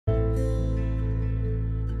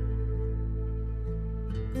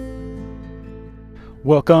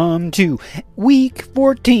Welcome to week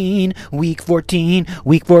 14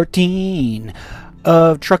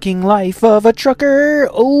 of Trucking Life of a Trucker.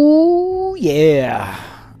 Oh, yeah.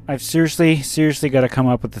 I've seriously got to come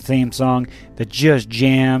up with a theme song that just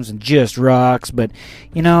jams and just rocks. But,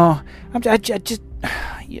 you know, I just,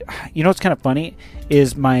 you know what's kind of funny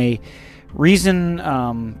is my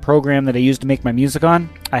Reason program that I use to make my music on,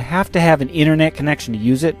 I have to have an internet connection to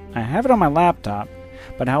use it. I have it on my laptop,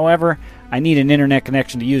 but however, I need an internet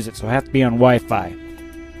connection to use it, so I have to be on Wi-Fi.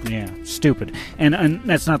 Yeah, stupid. And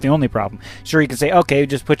that's not the only problem. Sure, you can say, okay,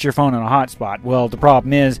 just put your phone on a hotspot. Well, the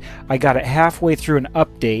problem is, I got it halfway through an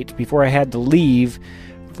update before I had to leave,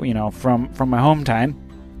 you know, from my home time.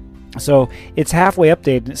 So it's halfway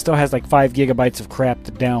updated, and it still has like 5 gigabytes of crap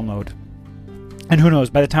to download. And who knows,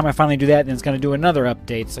 by the time I finally do that, then it's going to do another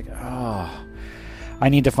update. It's like, oh, I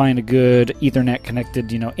need to find a good Ethernet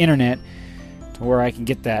connected, internet to where I can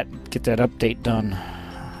get that update done.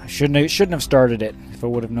 I shouldn't have started it if I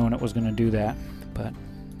would have known it was going to do that. But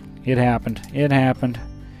it happened.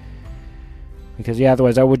 Because, yeah,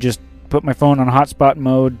 otherwise I would just put my phone on hotspot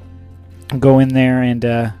mode, go in there and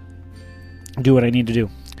do what I need to do.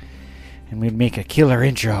 And we'd make a killer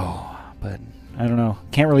intro. But I don't know.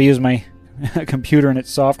 Can't really use my computer and its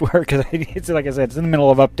software because it's, like I said, it's in the middle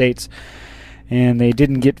of updates and they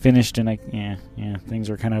didn't get finished, and things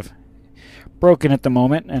are kind of broken at the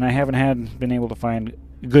moment, and I haven't been able to find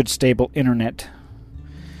good stable internet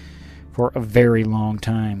for a very long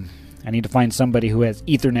time. I need to find somebody who has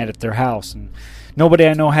Ethernet at their house, and nobody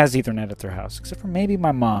I know has Ethernet at their house except for maybe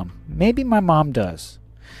my mom. Maybe my mom does.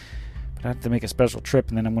 But I have to make a special trip,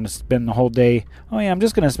 and then I'm going to spend the whole day. Oh yeah, I'm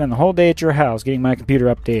just going to spend the whole day at your house getting my computer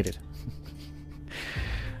updated.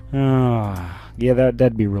 Yeah,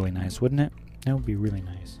 that'd be really nice, wouldn't it? That would be really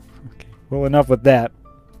nice. Okay. Well, enough with that.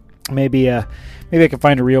 Maybe I can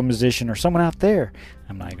find a real musician or someone out there.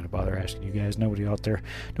 I'm not even going to bother asking you guys. Nobody out there.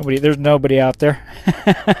 There's nobody out there.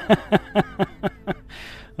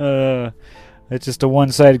 It's just a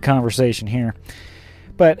one-sided conversation here.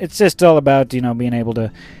 But it's just all about, being able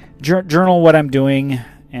to journal what I'm doing.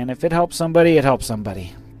 And if it helps somebody, it helps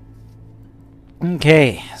somebody.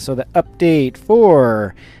 Okay, so the update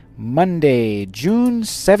for Monday, June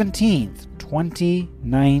 17th,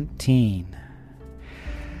 2019.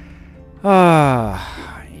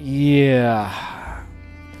 Yeah.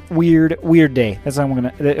 Weird day. That's how I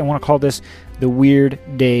want to call this the weird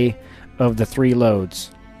day of the 3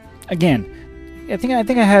 loads. Again, I think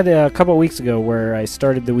I had a couple of weeks ago where I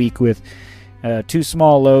started the week with 2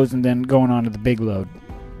 small loads and then going on to the big load.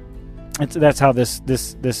 That's how this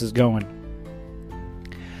is going.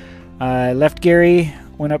 I left Gary,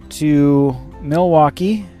 went up to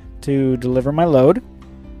Milwaukee to deliver my load.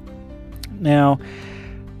 Now,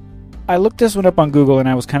 I looked this one up on Google and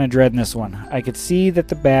I was kind of dreading this one. I could see that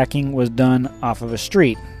the backing was done off of a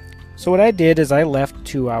street. So what I did is I left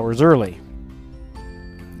 2 hours early.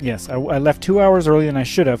 Yes, I left 2 hours earlier than I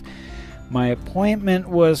should have. My appointment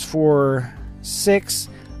was for 6.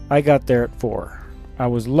 I got there at 4. I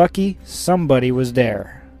was lucky somebody was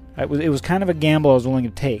there. It was kind of a gamble I was willing to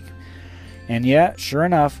take. And yeah, sure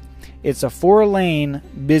enough, it's a 4-lane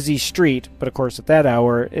busy street, but of course at that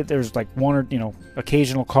hour there's like one or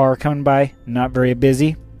occasional car coming by, not very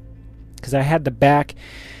busy, because I had to back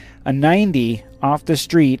a 90 off the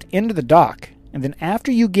street into the dock, and then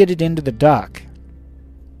after you get it into the dock,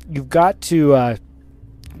 you've got to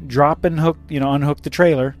drop and unhook the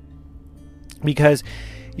trailer, because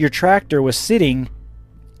your tractor was sitting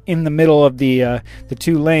in the middle of the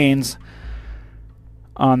 2 lanes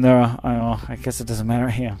on the, I guess it doesn't matter.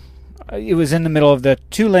 Yeah, it was in the middle of the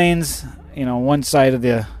 2 lanes, one side of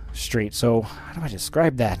the street. So how do I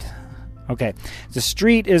describe that? Okay, the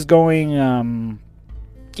street is going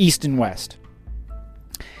east and west,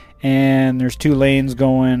 and there's 2 lanes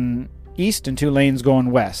going east and 2 lanes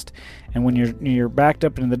going west. And when you're backed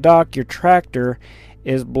up into the dock, your tractor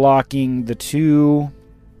is blocking the 2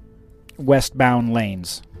 westbound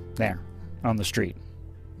lanes there on the street.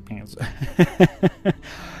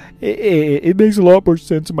 It makes a lot more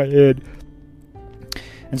sense in my head.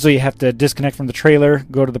 And so you have to disconnect from the trailer,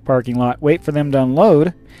 go to the parking lot, wait for them to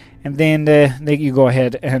unload, and then you go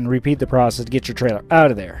ahead and repeat the process to get your trailer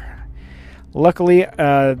out of there. Luckily,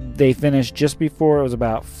 they finished just before. It was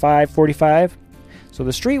about 5:45. So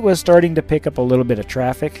the street was starting to pick up a little bit of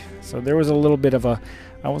traffic. So there was a little bit of I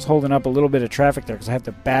was holding up a little bit of traffic there because I have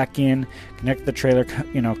to back in, connect the trailer,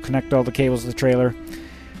 connect all the cables to the trailer.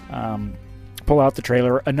 Pull out the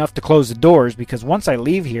trailer enough to close the doors, because once I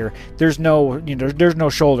leave here, there's no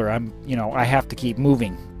shoulder. I have to keep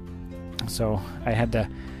moving. So I had to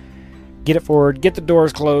get it forward, get the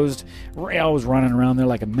doors closed. I was running around there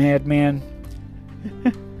like a madman.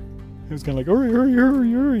 It was kind of like, hurry, hurry,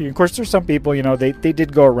 hurry, hurry. Of course, there's some people, they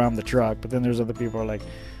did go around the truck, but then there's other people who are like,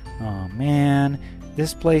 oh man,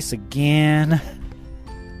 this place again.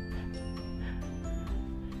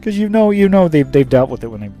 Because they've dealt with it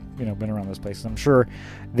when they've been around this place. I'm sure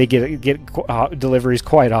they get deliveries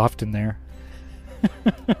quite often there.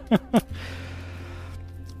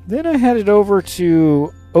 Then I headed over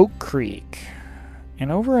to Oak Creek,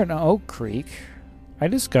 and over at Oak Creek, I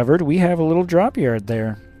discovered we have a little drop yard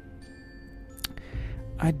there.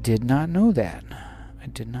 I did not know that.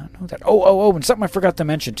 Oh, and something I forgot to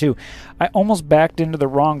mention too. I almost backed into the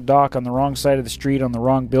wrong dock on the wrong side of the street on the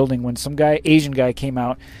wrong building when some Asian guy came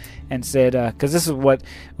out and said, because this is what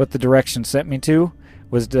the direction sent me to,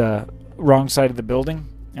 was the wrong side of the building.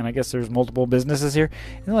 And I guess there's multiple businesses here.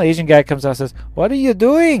 And the Asian guy comes out and says, what are you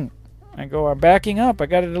doing? I go, I'm backing up. I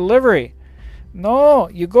got a delivery. No,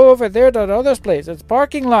 you go over there to the other place. It's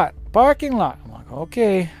parking lot. I'm like,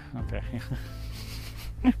 okay.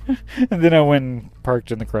 And then I went and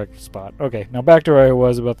parked in the correct spot. Okay, now back to where I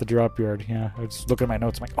was about the drop yard. Yeah, I was looking at my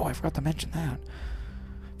notes. I'm like, I forgot to mention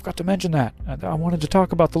that. I wanted to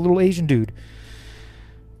talk about the little Asian dude.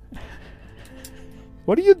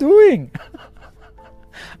 What are you doing?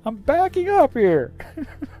 I'm backing up here.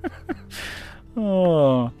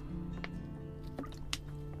 Oh.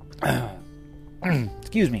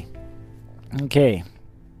 Excuse me. Okay.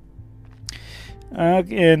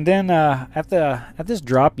 And then at this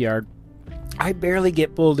drop yard, I barely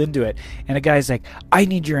get pulled into it, and a guy's like, I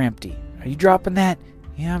need your empty. Are you dropping that?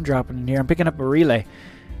 Yeah, I'm dropping it here. I'm picking up a relay.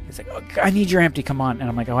 He's like, oh, I need your empty. Come on. And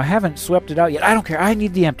I'm like, I haven't swept it out yet. I don't care. I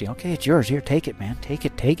need the empty. Okay, it's yours. Here, take it, man. Take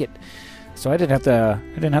it. So I didn't have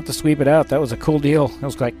to sweep it out. That was a cool deal. It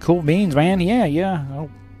was like, cool beans, man. Yeah. Oh,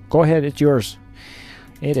 go ahead. It's yours.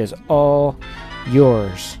 It is all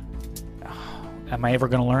yours. Oh, am I ever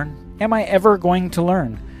going to learn?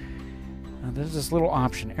 There's this little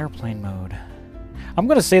option, airplane mode. I'm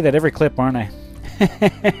going to say that every clip, aren't I?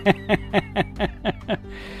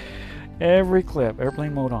 Every clip,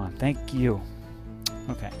 airplane mode on. Thank you.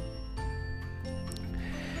 Okay.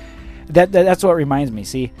 That's what reminds me.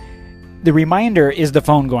 See, the reminder is the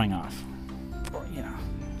phone going off.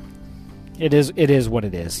 It is what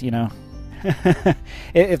it is.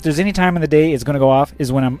 If there's any time in the day it's going to go off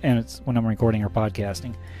is when I'm recording or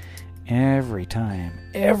podcasting. Every time,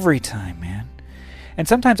 man. And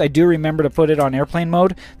sometimes I do remember to put it on airplane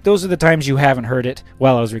mode. Those are the times you haven't heard it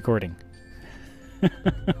while I was recording.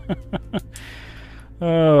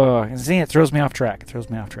 Oh, see, it throws me off track. So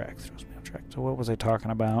what was I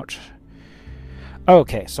talking about?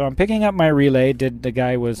 Okay, so I'm picking up my relay. The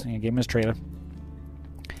guy gave him his trailer.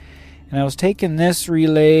 And I was taking this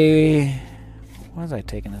relay. Where was I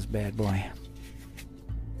taking this bad boy?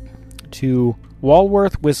 To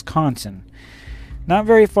Walworth, Wisconsin. Not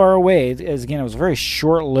very far away. As again, it was a very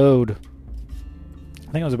short load.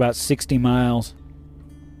 I think it was about 60 miles.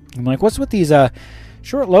 I'm like, what's with these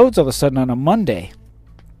short loads all of a sudden on a Monday?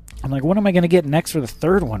 I'm like, what am I going to get next for the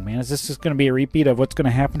third one, man? Is this just going to be a repeat of what's going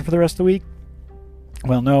to happen for the rest of the week?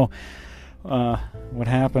 Well, no. What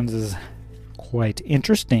happens is quite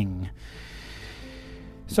interesting.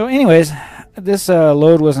 So anyways, this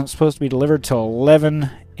load wasn't supposed to be delivered till 11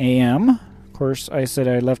 a.m. Of course, I said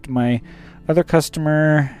I left my other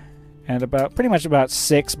customer at pretty much about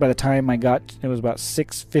 6 by the time it was about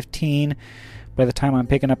 6:15 by the time I'm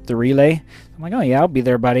picking up the relay. I'm like, oh yeah, I'll be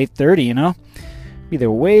there about 8:30, Be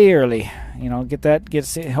there way early.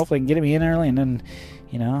 Hopefully I can get me in early and then,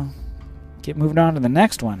 get moved on to the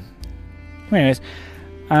next one. Anyways,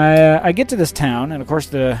 I get to this town, and of course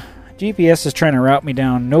the GPS is trying to route me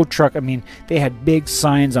down. No truck. I mean, they had big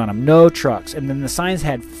signs on them. No trucks. And then the signs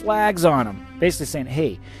had flags on them, basically saying,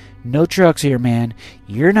 hey, no trucks here, man.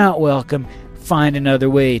 You're not welcome. Find another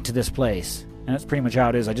way to this place. And that's pretty much how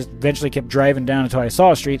it is. I just eventually kept driving down until I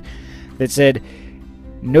saw a street that said,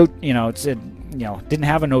 no, didn't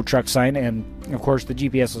have a no truck sign. And, of course, the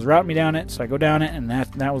GPS was routing me down it. So I go down it, and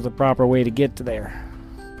that was the proper way to get to there.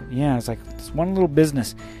 But yeah, it's like this one little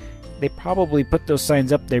business. They probably put those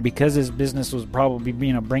signs up there because his business was probably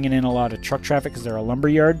bringing in a lot of truck traffic because they're a lumber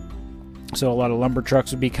yard. So a lot of lumber trucks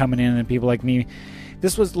would be coming in, and people like me.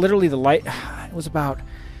 This was literally the light. It was about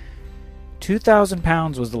 2,000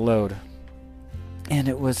 pounds was the load. And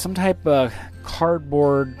it was some type of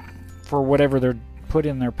cardboard for whatever they're put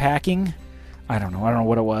in their packing. I don't know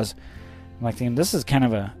what it was. I'm like thinking, this is kind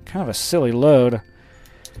of a silly load.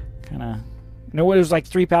 It was like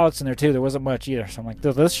 3 pallets in there too. There wasn't much either. So I'm like,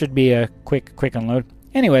 this should be a quick unload.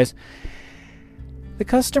 Anyways, The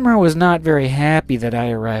customer was not very happy that I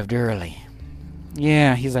arrived early.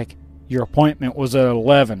 Yeah, he's like, your appointment was at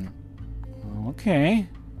 11. Okay.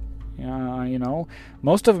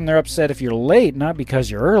 Most of them, they're upset if you're late, not because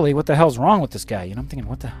you're early. What the hell's wrong with this guy? I'm thinking,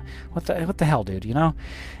 what the hell, dude? You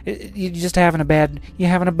just having a bad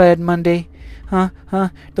Monday, huh?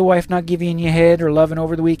 The wife not giving you head or loving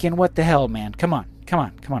over the weekend. What the hell, man? Come on,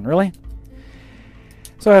 really?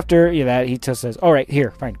 So after that, he just says, all right, here,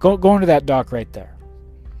 fine, go into that dock right there.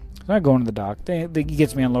 So I go into the dock. He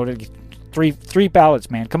gets me unloaded. Three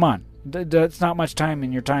pallets, man. Come on. It's not much time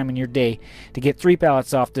in your day to get 3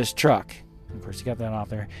 pallets off this truck. Of course, you got that off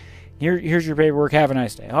there. Here's your paperwork. Have a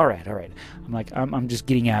nice day. All right. I'm like, I'm just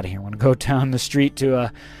getting out of here. I'm going to go down the street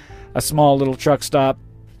to a small little truck stop,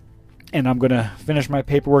 and I'm going to finish my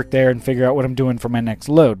paperwork there and figure out what I'm doing for my next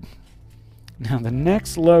load. Now, the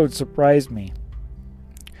next load surprised me.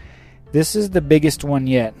 This is the biggest one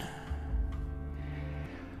yet.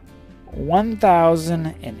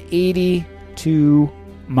 1,082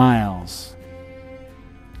 miles.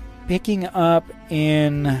 Picking up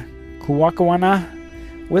in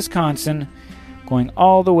Kuwakawana, Wisconsin, going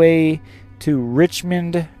all the way to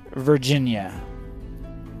Richmond, Virginia.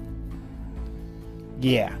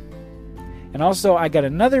 Yeah. And also, I got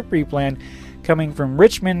another pre-plan coming from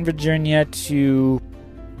Richmond, Virginia to,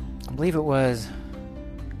 I believe it was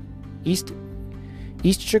East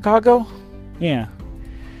Chicago? Yeah.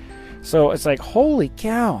 So it's like, holy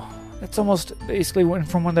cow. That's almost basically went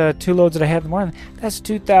from one of the 2 loads that I had in the morning. That's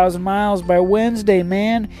 2,000 miles by Wednesday,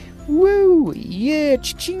 man. Woo! Yeah,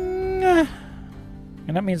 cha-ching! And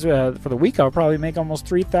that means for the week I'll probably make almost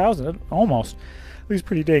 3,000. Almost. At least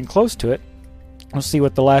pretty dang close to it. We'll see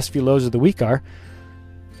what the last few loads of the week are.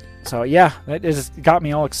 So yeah, that just got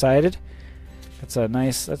me all excited. That's a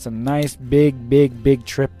nice big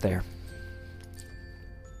trip there.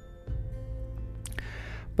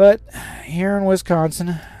 But here in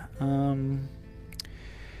Wisconsin,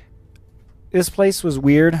 this place was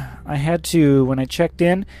weird. I had to, when I checked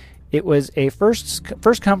in, it was a first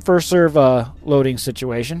come, first serve loading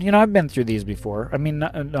situation. I've been through these before. I mean,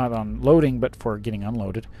 not on loading, but for getting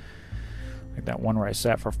unloaded. Like that one where I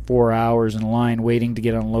sat for 4 hours in line waiting to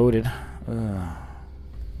get unloaded.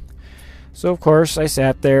 So, of course, I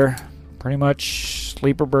sat there, pretty much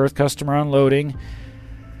sleeper berth, customer unloading,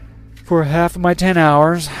 for half of my 10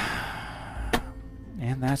 hours.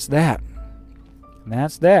 And that's that.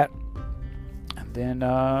 And then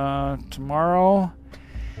tomorrow,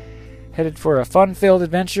 headed for a fun-filled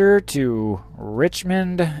adventure to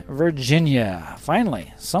Richmond, Virginia.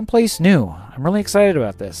 Finally, someplace new. I'm really excited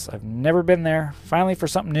about this. I've never been there. Finally for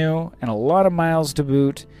something new and a lot of miles to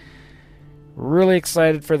boot. Really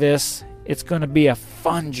excited for this. It's going to be a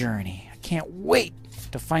fun journey. I can't wait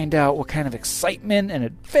to find out what kind of excitement and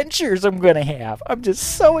adventures I'm going to have. I'm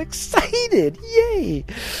just so excited. Yay.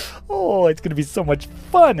 Oh, it's going to be so much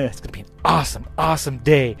fun. It's going to be an awesome, awesome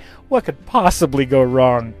day. What could possibly go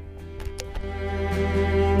wrong?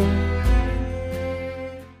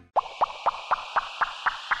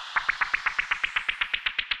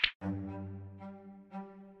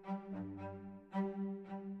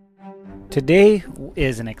 Today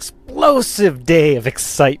is an explosive day of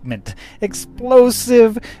excitement.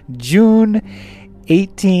 Explosive June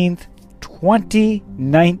 18th,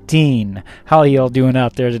 2019. How are y'all doing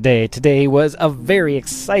out there today? Today was a very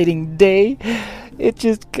exciting day. It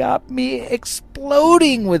just got me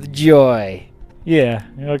exploding with joy. Yeah,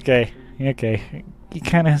 okay. You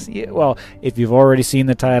kind of, well, if you've already seen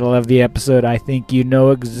the title of the episode, I think you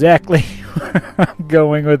know exactly where I'm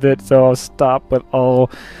going with it, so I'll stop with all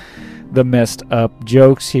the messed up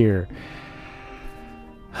jokes here.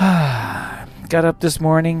 Got up this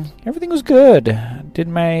morning. Everything was good. Did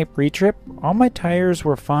my pre-trip. All my tires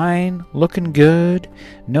were fine. Looking good.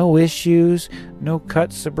 No issues. No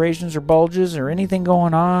cuts, abrasions, or bulges or anything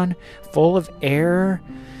going on. Full of air.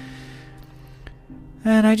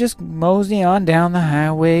 And I just mosey on down the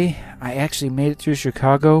highway. I actually made it through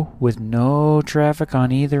Chicago with no traffic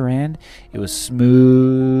on either end. It was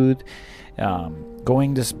smooth.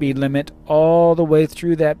 Going the speed limit all the way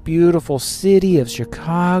through that beautiful city of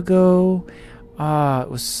Chicago. It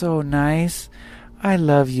was so nice. I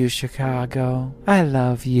love you, Chicago. I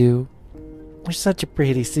love you. You're such a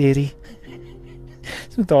pretty city.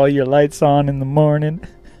 With all your lights on in the morning.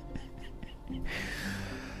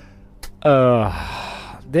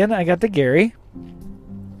 Then I got to Gary.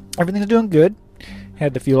 Everything's doing good.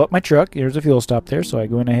 Had to fuel up my truck. There's a fuel stop there, so I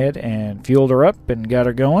went ahead and fueled her up and got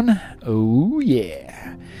her going. Oh,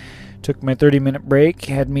 yeah. Took my 30-minute break,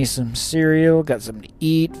 had me some cereal, got something to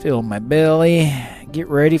eat, fill my belly, get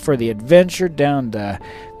ready for the adventure down to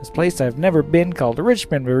this place I've never been called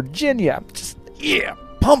Richmond, Virginia. I'm just,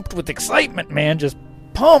 pumped with excitement, man. Just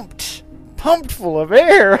pumped full of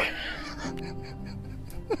air.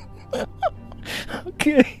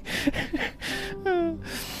 Okay. And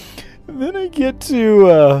then I get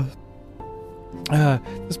to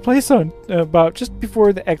this place on about just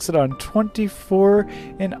before the exit on 24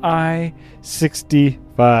 and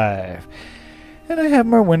I-65. And I have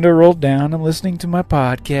my window rolled down. I'm listening to my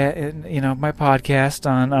podcast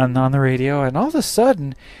on the radio, and all of a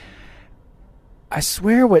sudden, I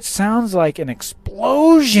swear what sounds like an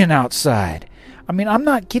explosion outside. I mean, I'm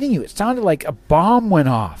not kidding you. It sounded like a bomb went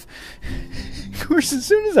off. Of course, as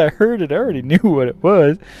soon as I heard it, I already knew what it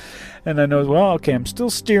was. And I know, well, okay, I'm still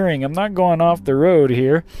steering. I'm not going off the road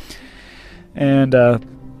here. And, but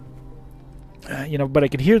I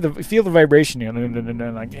could feel the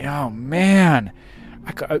vibration. Like, oh, man.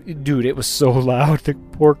 Dude, it was so loud. The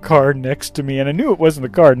poor car next to me. And I knew it wasn't the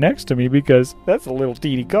car next to me because that's a little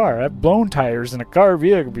teeny car. I've blown tires in a car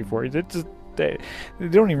vehicle before. They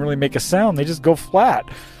don't even really make a sound. They just go flat.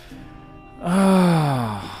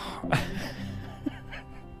 Oh.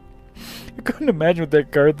 I couldn't imagine what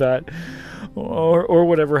that car thought. Or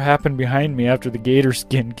whatever happened behind me after the gator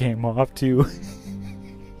skin came off, too.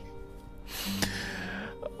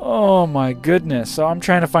 Oh, my goodness. So I'm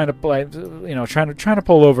trying to find a place, trying to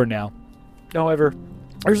pull over now. However,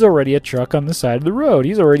 there's already a truck on the side of the road.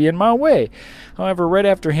 He's already in my way. However, right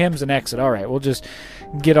after him's an exit. All right, we'll just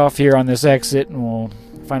get off here on this exit, and we'll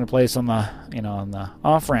find a place on the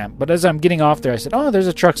off-ramp. But as I'm getting off there, I said, oh, there's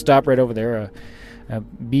a truck stop right over there, a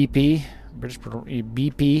BP, British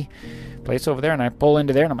BP place over there, and I pull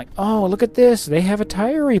into there, and I'm like, oh, look at this. They have a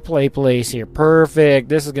tire replay place here. Perfect.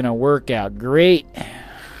 This is going to work out great.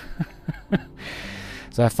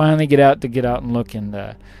 So I finally get out and look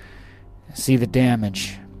and see the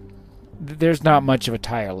damage. There's not much of a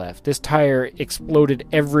tire left. This tire exploded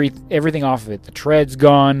everything off of it. The tread's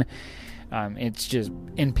gone. It's just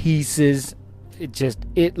in pieces. It just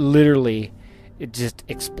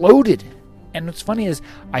exploded. And what's funny is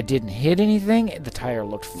I didn't hit anything. The tire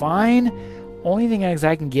looked fine. Only thing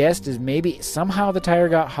I can guess is maybe somehow the tire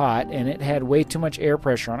got hot and it had way too much air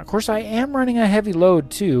pressure on it. Of course, I am running a heavy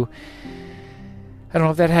load too. I don't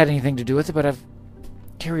know if that had anything to do with it, but I've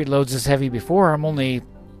carried loads this heavy before. I'm only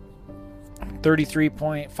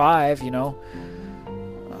 33.5,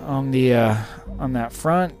 on that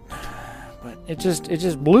front. But it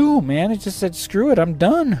just blew, man. It just said, screw it, I'm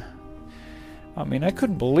done. I mean, I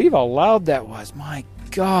couldn't believe how loud that was. My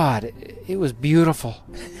God, it was beautiful.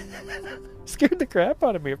 Scared the crap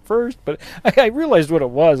out of me at first, but I realized what it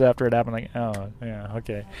was after it happened. Like, oh, yeah,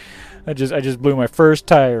 okay. I just blew my first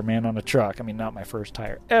tire, man, on a truck. I mean, not my first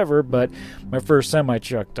tire ever, but my first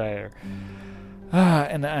semi-truck tire.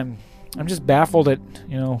 And I'm just baffled at,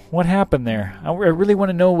 what happened there. I really want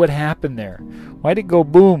to know what happened there. Why did it go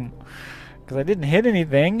boom? Because I didn't hit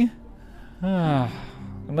anything.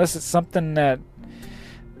 Unless it's something that,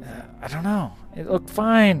 I don't know. It looked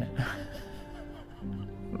fine.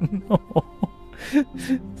 No.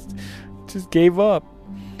 It just gave up.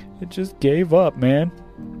 It just gave up, man.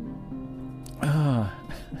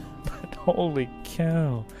 But holy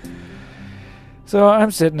cow. So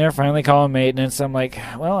I'm sitting there finally calling maintenance. I'm like,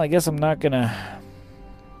 well, I guess I'm not going to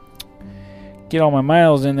get all my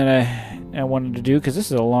miles in that I wanted to do because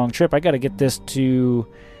this is a long trip. I got to get this to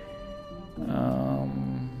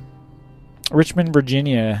Richmond,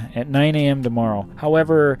 Virginia at 9 a.m. tomorrow.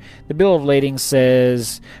 However, the bill of lading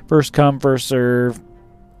says first come, first serve,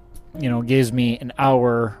 gives me an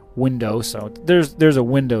hour window. So there's a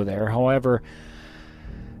window there. However,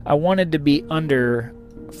 I wanted to be under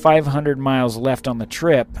 500 miles left on the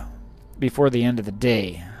trip before the end of the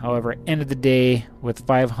day. However, end of the day with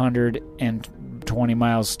 520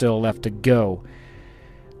 miles still left to go.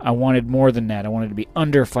 I wanted more than that. I wanted to be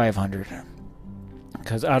under 500.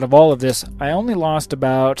 Because out of all of this, I only lost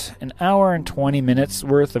about an hour and 20 minutes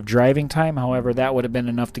worth of driving time. However, that would have been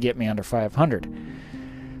enough to get me under 500.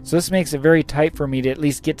 So this makes it very tight for me to at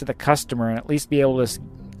least get to the customer and at least be able to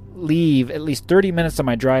leave at least 30 minutes on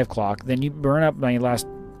my drive clock. Then you burn up my last,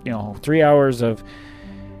 3 hours of,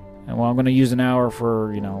 I'm going to use an hour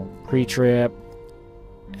for, pre-trip,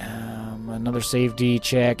 another safety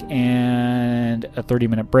check, and a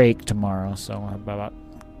 30-minute break tomorrow. So I have about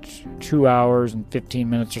 2 hours and 15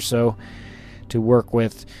 minutes or so to work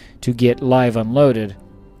with to get live unloaded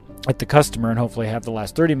at the customer and hopefully have the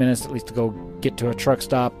last 30 minutes at least to go get to a truck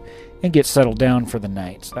stop, and get settled down for the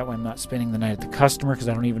night. So that way I'm not spending the night at the customer, because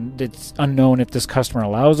it's unknown if this customer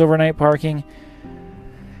allows overnight parking.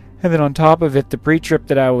 And then on top of it, the pre-trip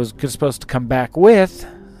that I was supposed to come back with,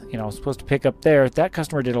 I was supposed to pick up there, that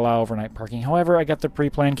customer did allow overnight parking. However, I got the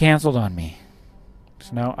pre-plan canceled on me.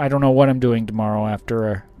 So now I don't know what I'm doing tomorrow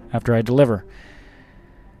after I deliver.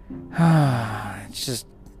 It's just,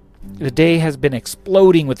 the day has been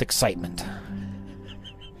exploding with excitement.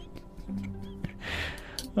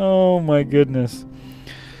 Oh my goodness.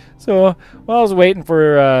 So while I was waiting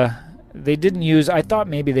for, they didn't use, I thought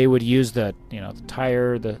maybe they would use the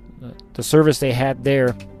tire, the service they had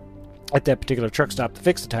there at that particular truck stop to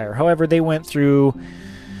fix the tire. However, they went through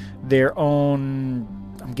their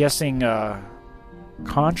own, I'm guessing,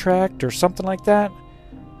 contract or something like that.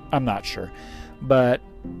 I'm not sure. But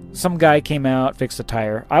some guy came out, fixed the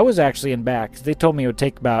tire. I was actually in back. They told me it would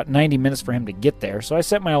take about 90 minutes for him to get there. So I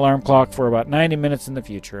set my alarm clock for about 90 minutes in the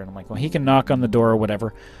future. And I'm like, well, he can knock on the door or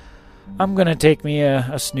whatever. I'm going to take me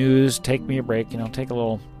a snooze, take me a break, take a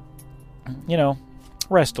little,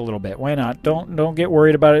 rest a little bit. Why not? Don't get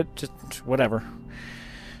worried about it. Just whatever.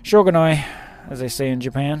 Shogunai, as they say in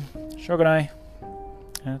Japan. Shogunai.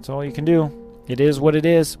 That's all you can do. It is what it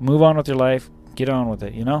is. Move on with your life. Get on with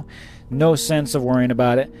it, No sense of worrying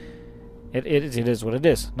about it. It is what it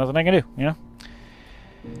is. Nothing I can do,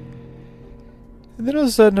 And then all of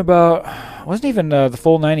a sudden, it wasn't even the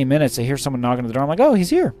full 90 minutes, I hear someone knocking at the door. I'm like, oh, he's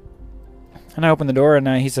here. And I open the door, and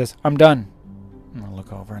he says, I'm done. And I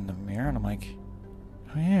look over in the mirror, and I'm like,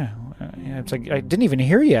 oh, yeah. It's like, I didn't even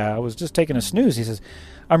hear you. I was just taking a snooze. He says,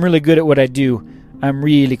 I'm really good at what I do. I'm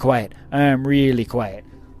really quiet. I'm really quiet.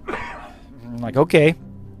 I'm like, okay.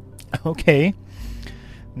 Okay.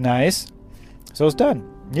 Nice. So it's done.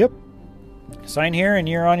 Yep. Sign here and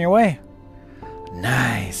you're on your way.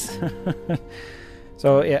 Nice.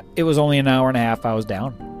 So yeah, it was only an hour and a half I was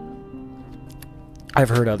down. I've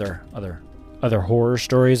heard other horror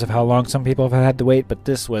stories of how long some people have had to wait, but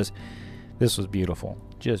this was beautiful.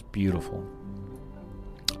 Just beautiful.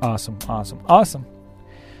 Awesome. So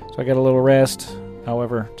I got a little rest.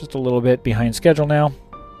 However, just a little bit behind schedule now.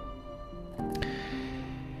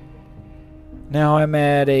 Now I'm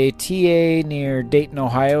at a TA near Dayton,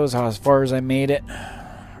 Ohio, is as far as I made it.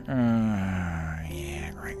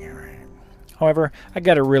 However, I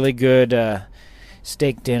got a really good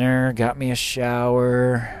steak dinner, got me a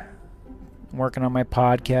shower. I'm working on my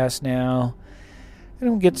podcast now. I'm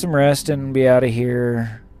going to get some rest and be out of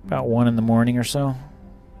here about 1 in the morning or so.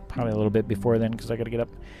 Probably a little bit before then, because I got to get up,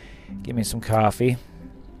 get me some coffee.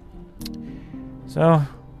 So,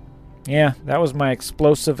 yeah, that was my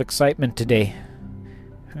explosive excitement today.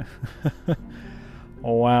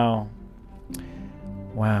 Oh, wow.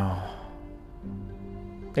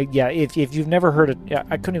 Yeah, if you've never heard it, yeah,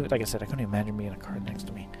 I couldn't even imagine being in a car next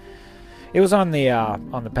to me. It was on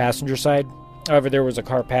the passenger side. However, there was a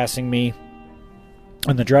car passing me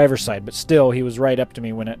on the driver's side, but still, he was right up to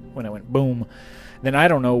me when it went boom. Then I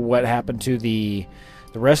don't know what happened to the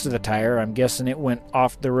rest of the tire. I'm guessing it went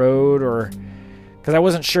off the road, or because I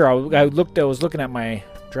wasn't sure. I was looking at my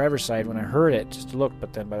driver's side when I heard it just to look,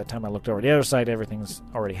 but then by the time I looked over the other side, everything's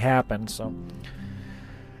already happened. So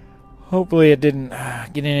hopefully it didn't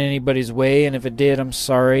get in anybody's way, and if it did, I'm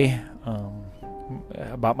sorry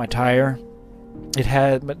about my tire.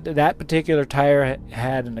 But that particular tire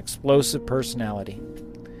had an explosive personality.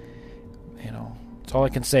 That's all I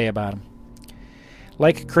can say about him.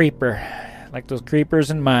 Like a creeper, like those creepers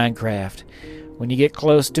in Minecraft. When you get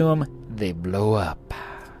close to them, they blow up.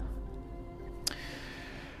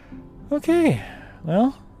 Okay,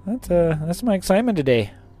 well, that's my excitement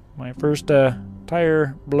today. My first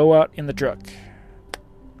tire blowout in the truck.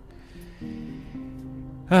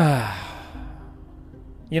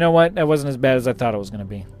 You know what? That wasn't as bad as I thought it was going to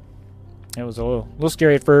be. It was a little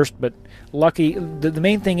scary at first, but lucky. The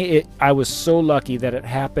main thing, I was so lucky that it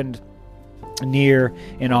happened near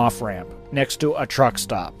an off-ramp next to a truck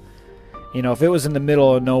stop. If it was in the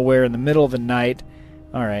middle of nowhere, in the middle of the night,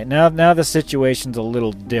 all right, now the situation's a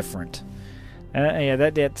little different. Yeah,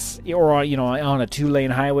 that's on a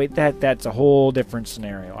 2-lane highway, that's a whole different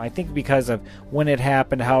scenario. I think because of when it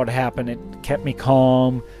happened, how it happened, it kept me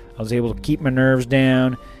calm. I was able to keep my nerves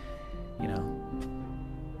down.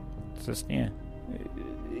 It's just, yeah.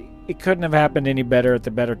 It couldn't have happened any better at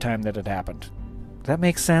the better time that it happened. Does that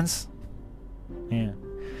make sense? Yeah.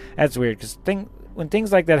 That's weird, because when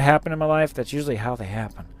things like that happen in my life, that's usually how they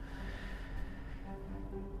happen.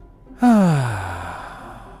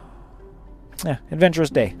 Yeah, adventurous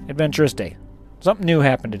day. Something new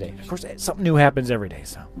happened today. Of course, something new happens every day,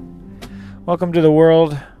 so. Welcome to the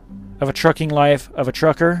world of a trucking life of a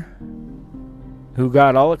trucker. who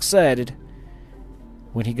got all excited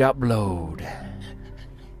when he got blowed.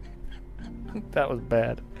 That was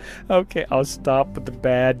bad. Okay, I'll stop with the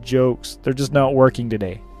bad jokes. They're just not working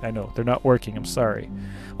today. I know, they're not working. I'm sorry.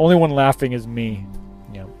 Only one laughing is me.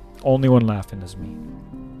 Yeah, only one laughing is me.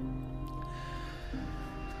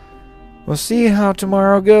 We'll see how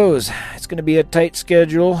tomorrow goes. It's going to be a tight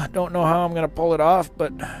schedule. I don't know how I'm going to pull it off,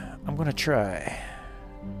 but I'm going to try.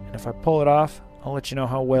 And if I pull it off, I'll let you know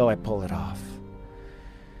how well I pull it off.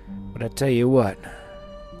 But I tell you what,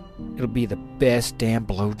 it'll be the best damn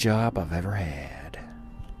blowjob I've ever had.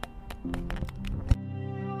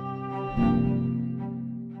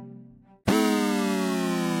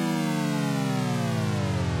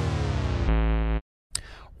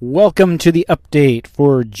 Welcome to the update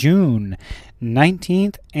for June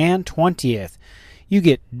 19th and 20th. You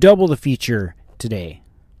get double the feature today.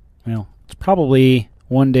 Well, it's probably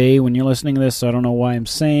one day when you're listening to this, so I don't know why I'm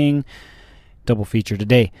saying double feature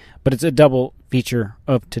today. But it's a double feature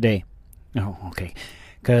of today. Oh, okay.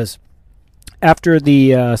 Because after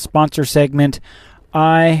the sponsor segment,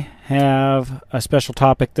 I have a special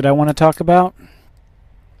topic that I want to talk about.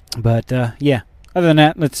 But, yeah. Other than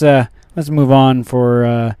that, let's move on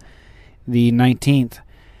for the 19th.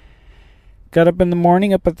 Got up in the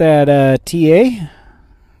morning up at that TA.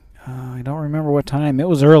 I don't remember what time. It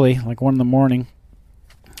was early, like 1 in the morning,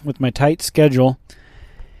 with my tight schedule.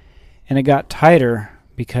 And it got tighter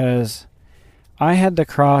because I had to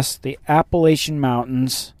cross the Appalachian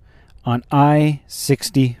Mountains on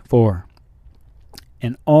I-64.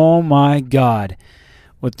 And oh my God,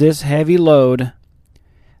 with this heavy load,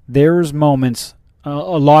 there's moments, a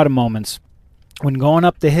lot of moments, when going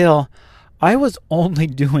up the hill, I was only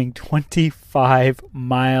doing 25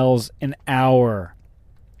 miles an hour.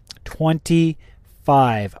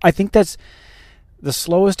 25. I think that's the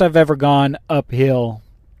slowest I've ever gone uphill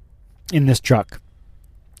in this truck.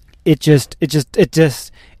 It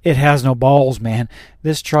has no balls, man.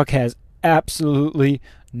 This truck has absolutely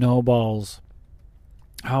no balls.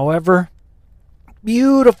 However,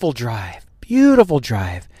 beautiful drive.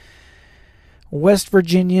 West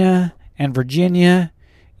Virginia and Virginia,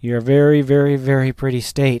 you're a very, very, very pretty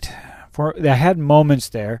state. I had moments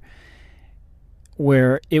there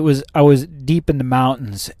where I was deep in the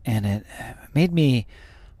mountains, and it made me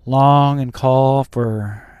long and call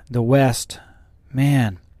for the West.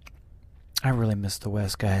 Man, I really miss the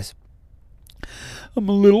West, guys. I'm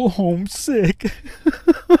a little homesick.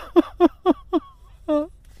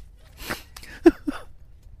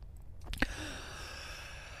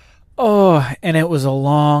 Oh, and it was a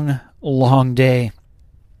long, long day.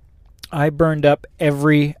 I burned up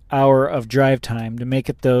every hour of drive time to make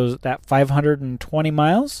it that 520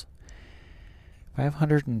 miles.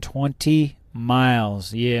 520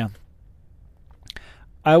 miles, yeah.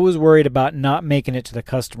 I was worried about not making it to the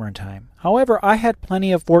customer in time. However, I had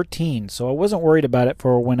plenty of 14, so I wasn't worried about it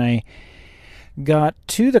for when I got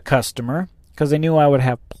to the customer, because I knew I would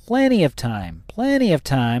have plenty of time.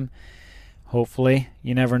 Hopefully,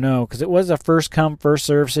 you never know, because it was a first come, first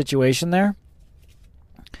serve situation there.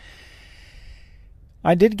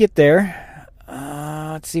 I did get there.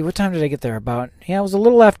 Let's see, what time did I get there? It was a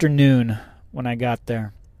little after noon when I got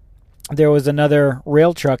there. There was another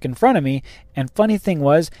rail truck in front of me, and funny thing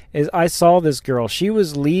is I saw this girl. She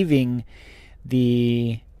was leaving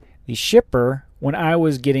the shipper when I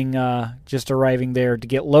was just arriving there to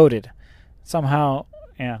get loaded. Somehow,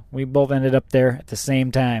 yeah, we both ended up there at the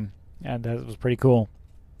same time. And that was pretty cool.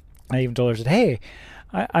 I even told her, I said, hey,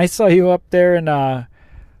 I saw you up there in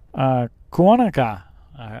Kuanaka.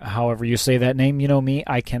 However you say that name, you know me,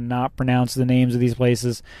 I cannot pronounce the names of these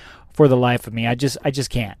places for the life of me. I just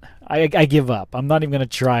can't. I give up. I'm not even going to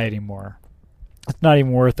try anymore. It's not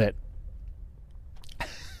even worth it.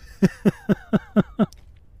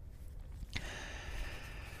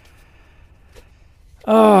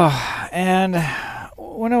 Oh, and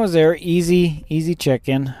when I was there, easy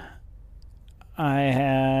check-in.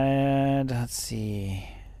 I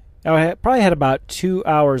probably had about 2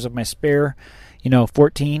 hours of my spare,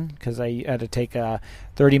 14, because I had to take a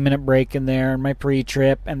 30-minute break in there in my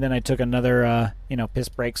pre-trip, and then I took another, piss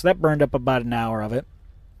break. So that burned up about an hour of it.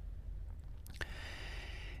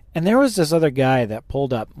 And there was this other guy that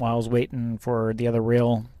pulled up while I was waiting for the other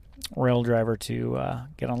rail driver to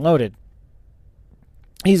get unloaded.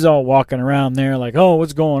 He's all walking around there like, oh,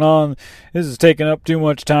 what's going on? This is taking up too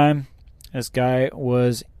much time. This guy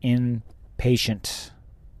was impatient.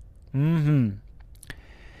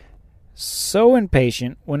 So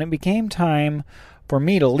impatient, when it became time for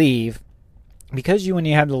me to leave, because when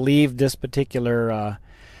you had to leave this particular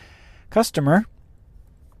customer,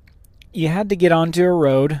 you had to get onto a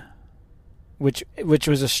road which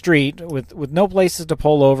was a street with no places to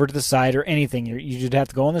pull over to the side or anything. You just have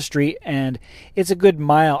to go on the street, and it's a good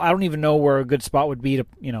mile. I don't even know where a good spot would be to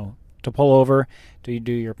pull over, to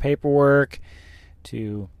do your paperwork,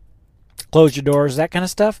 to close your doors, that kind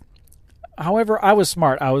of stuff. However, I was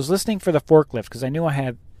smart. I was listening for the forklift because I knew I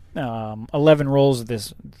had 11 rolls of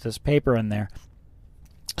this paper in there.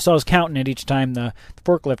 So I was counting it each time the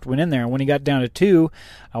forklift went in there. And when he got down to 2,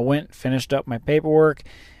 I went, finished up my paperwork,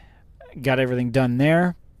 got everything done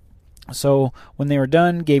there. So when they were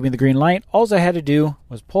done, gave me the green light. All I had to do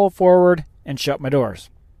was pull forward and shut my doors.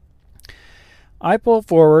 I pull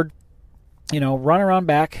forward, run around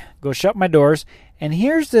back, go shut my doors, and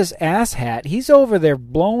here's this asshat. He's over there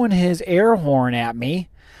blowing his air horn at me.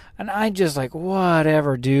 And I just like,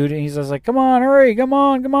 whatever, dude. And he's just like, come on, hurry, come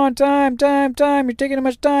on, time. You're taking too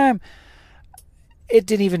much time. It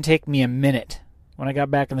didn't even take me a minute. When I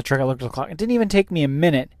got back in the truck, I looked at the clock. It didn't even take me a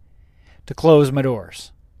minute to close my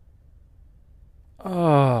doors.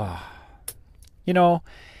 Oh. And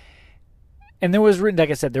there was,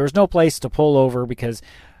 like I said, there was no place to pull over because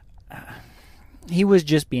he was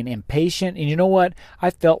just being impatient. And you know what?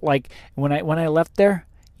 I felt like when I left there,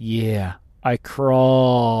 yeah, I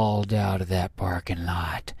crawled out of that parking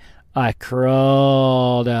lot. I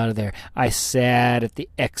crawled out of there. I sat at the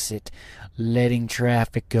exit, letting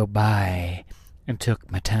traffic go by, and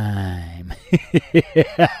took my time.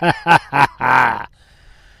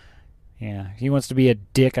 Yeah, he wants to be a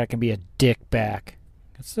dick, I can be a dick back.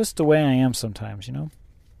 It's just the way I am sometimes, when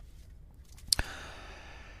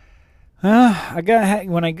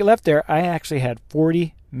I left there, I actually had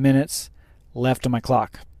 40 minutes left on my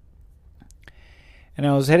clock. And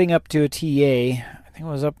I was heading up to a TA. I think it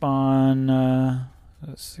was up on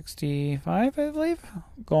 65, I believe,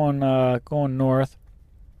 going north.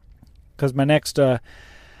 Because my next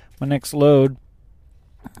load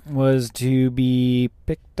was to be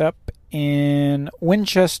picked up in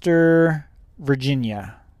Winchester,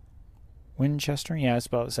 Virginia. Winchester, yeah, I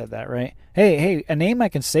said that right. Hey, a name I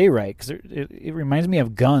can say right because it reminds me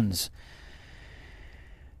of guns.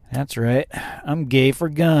 That's right. I'm gay for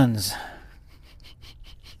guns.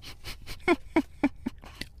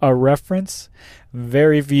 A reference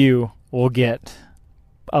very few will get.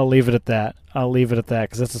 I'll leave it at that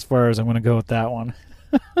because that's as far as I'm going to go with that one.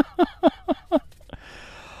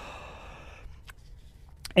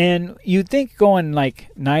 And you'd think going like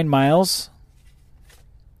 9 miles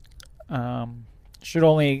should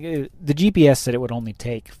only, the GPS said it would only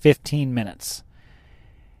take 15 minutes.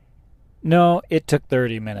 No, it took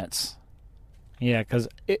 30 minutes. Yeah, because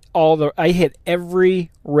I hit every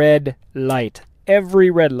red light. And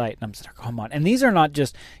I'm saying, come on. And these are not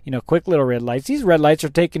just, quick little red lights. These red lights are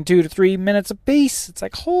taking 2 to 3 minutes apiece. It's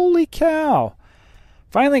like, holy cow.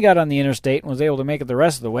 Finally got on the interstate and was able to make it the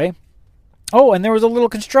rest of the way. Oh, and there was a little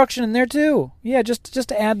construction in there too. Yeah, just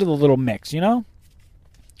to add to the little mix,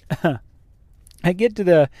 I get to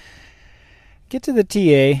the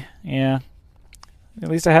TA. Yeah. At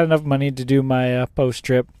least I had enough money to do my post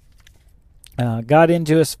trip. Found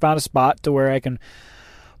a spot to where I can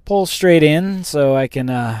pull straight in, so I can.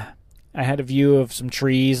 I had a view of some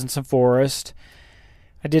trees and some forest.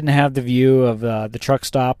 I didn't have the view of the truck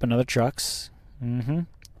stop and other trucks.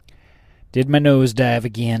 Did my nosedive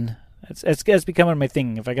again. It's becoming my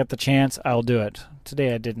thing. If I got the chance, I'll do it.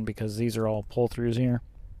 Today I didn't because these are all pull-throughs here.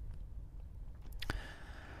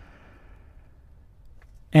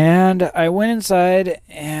 And I went inside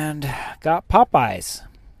and got Popeyes.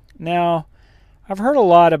 Now, I've heard a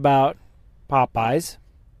lot about Popeyes.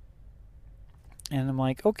 And I'm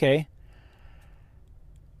like, okay.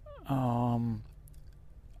 I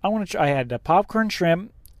want to try. I had the popcorn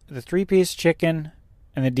shrimp, the 3-piece chicken,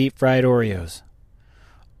 and the deep fried Oreos.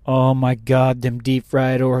 Oh my God, them deep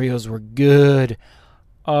fried Oreos were good.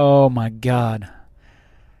 Oh my God.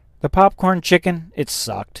 The popcorn chicken, it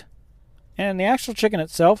sucked. And the actual chicken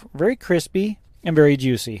itself, very crispy and very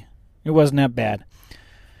juicy. It wasn't that bad.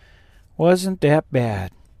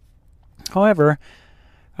 However,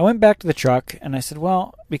 I went back to the truck and I said,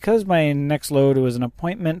 well, because my next load was an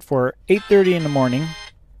appointment for 8:30 in the morning,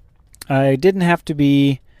 I didn't have to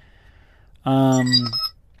be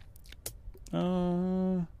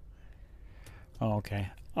okay.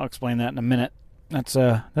 I'll explain that in a minute. That's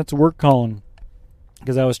work calling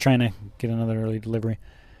because I was trying to get another early delivery.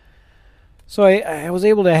 So I was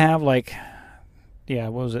able to have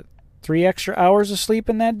 3 extra hours of sleep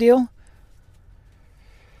in that deal?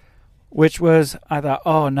 Which was, I thought,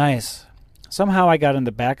 oh, nice. Somehow I got in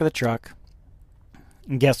the back of the truck,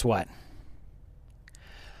 and guess what?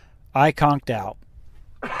 I conked out.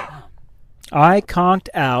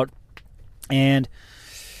 And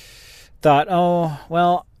thought, oh,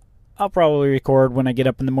 well, I'll probably record when I get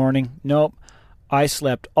up in the morning. Nope. I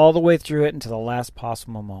slept all the way through it until the last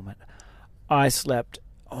possible moment. I slept,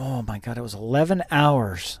 oh my God, it was 11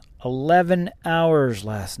 hours. 11 hours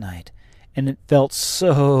last night. And it felt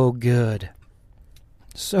so good.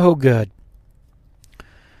 So good.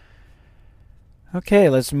 Okay,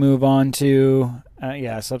 let's move on to,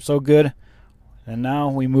 I slept so good. And now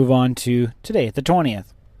we move on to today, the 20th.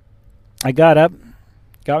 I got up,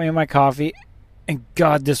 got me my coffee, and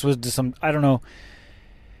God, this was some, I don't know,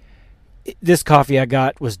 this coffee I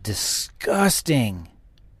got was disgusting.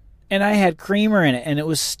 And I had creamer in it, and it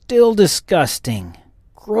was still disgusting.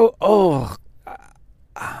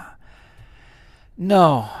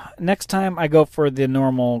 No. Next time I go for the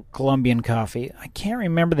normal Colombian coffee. I can't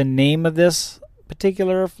remember the name of this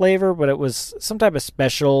particular flavor, but it was some type of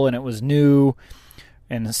special, and it was new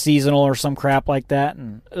and seasonal or some crap like that.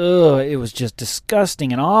 And it was just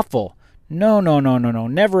disgusting and awful. No.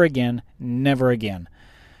 Never again. Never again.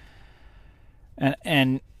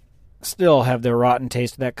 And still have the rotten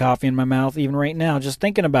taste of that coffee in my mouth even right now, just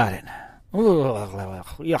thinking about it.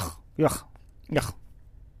 Yuck.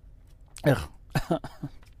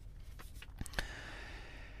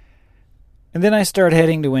 And then I start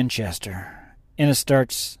heading to Winchester, and it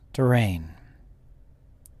starts to rain.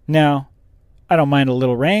 Now, I don't mind a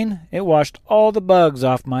little rain. It washed all the bugs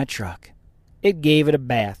off my truck. It gave it a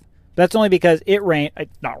bath. That's only because it rained.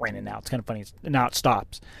 It's not raining now. It's kind of funny. Now it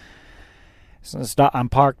stops. So I'm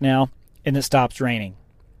parked now, and it stops raining.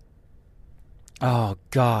 Oh,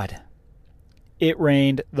 God. It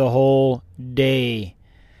rained the whole day.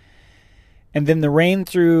 And then the rain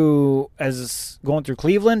as going through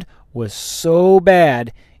Cleveland was so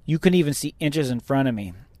bad, you couldn't even see inches in front of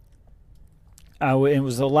me. It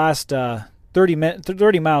was the last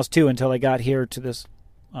 30 miles, too, until I got here to this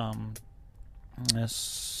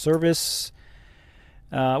service.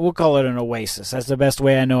 We'll call it an oasis. That's the best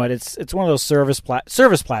way I know it. It's one of those service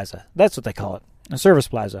plaza. That's what they call it, a service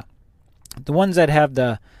plaza. The ones that have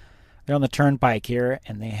they're on the turnpike here,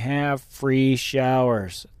 and they have free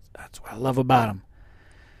showers. That's what I love about them.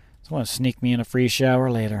 I want to sneak me in a free shower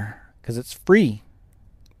later because it's free.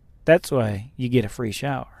 That's why you get a free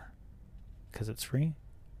shower, because it's free.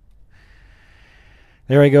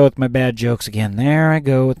 There I go with my bad jokes again.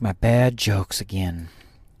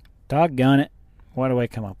 Doggone it. Why do I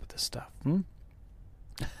come up with this stuff?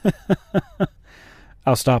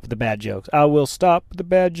 I'll stop with the bad jokes. I will stop with the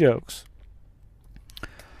bad jokes.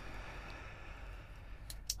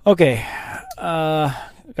 Okay.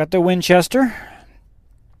 Got to Winchester.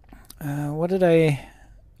 What did I...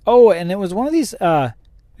 Oh, and it was one of these...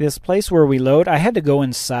 this place where we load. I had to go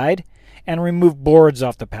inside and remove boards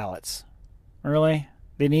off the pallets. Really?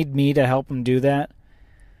 They need me to help them do that?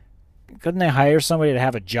 Couldn't they hire somebody to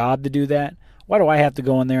have a job to do that? Why do I have to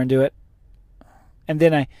go in there and do it? And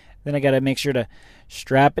then I got to make sure to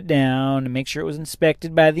strap it down and make sure it was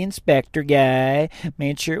inspected by the inspector guy.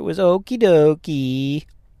 Made sure it was okie dokie,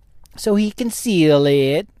 so he can seal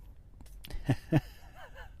it.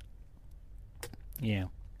 Yeah.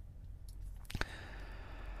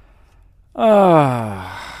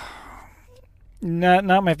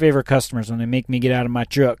 Not my favorite customers when they make me get out of my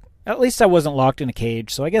truck. At least I wasn't locked in a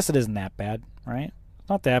cage, so I guess it isn't that bad, right?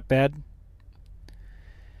 Not that bad.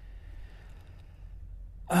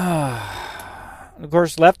 Of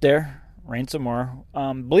course, left there. Rained some more.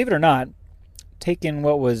 Believe it or not, taking,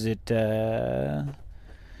 what was it,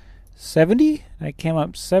 70? I came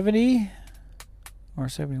up 70 or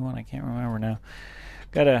 71. I can't remember now.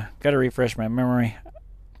 Gotta refresh my memory.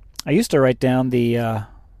 I used to write down the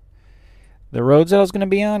roads that I was going to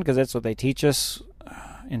be on because that's what they teach us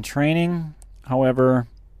in training. However,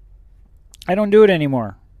 I don't do it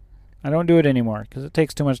anymore. Because it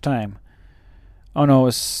takes too much time. Oh no, it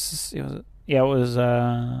was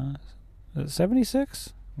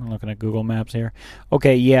 76? I'm looking at Google Maps here.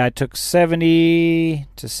 Okay, yeah, it took 70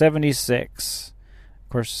 to 76. Of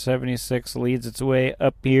course, 76 leads its way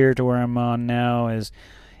up here to where I'm on now is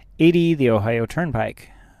 80, the Ohio Turnpike.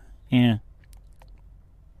 Yeah.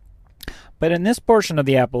 But in this portion of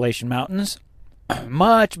the Appalachian Mountains,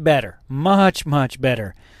 much better. Much, much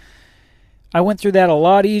better. I went through that a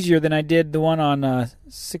lot easier than I did the one on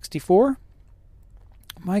 64.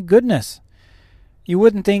 My goodness. You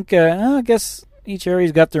wouldn't think, I guess each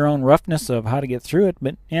area's got their own roughness of how to get through it,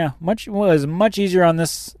 but yeah, was much easier on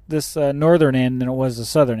this northern end than it was the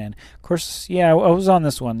southern end. Of course, yeah, I was on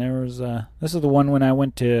this one. This is the one when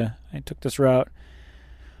I took this route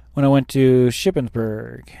when I went to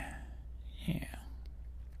Shippensburg. Yeah.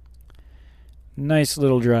 Nice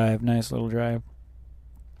little drive.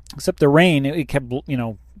 Except the rain, it kept,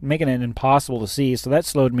 making it impossible to see. So that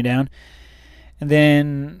slowed me down. And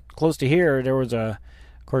then close to here, there was of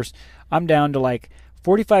course, I'm down to like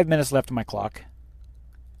 45 minutes left on my clock.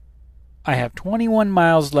 I have 21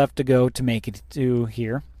 miles left to go to make it to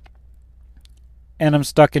here. And I'm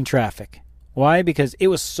stuck in traffic. Why? Because it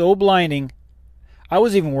was so blinding. I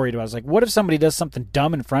was even worried about it. I was like, what if somebody does something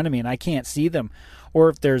dumb in front of me and I can't see them? Or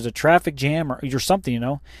if there's a traffic jam or something, you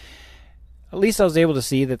know. At least I was able to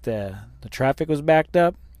see that the traffic was backed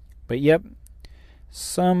up. But yep,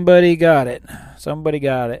 somebody got it. Somebody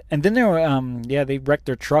got it. And then they were, they wrecked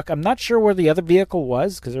their truck. I'm not sure where the other vehicle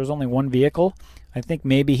was because there was only one vehicle. I think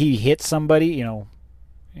maybe he hit somebody, you know.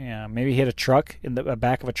 Yeah, maybe he hit a truck in the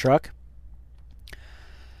back of a truck.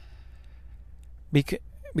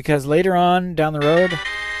 Because later on down the road,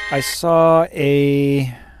 I saw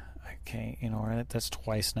that's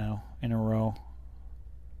twice now in a row.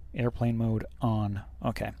 Airplane mode on.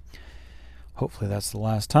 Okay. Hopefully that's the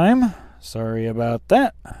last time. Sorry about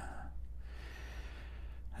that.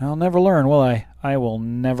 I'll never learn, will I? I will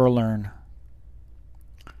never learn.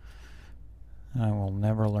 I will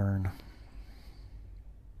never learn.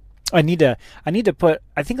 I need to put,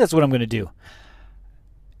 I think that's what I'm going to do.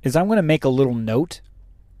 Is I'm going to make a little note,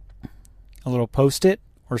 a little post-it,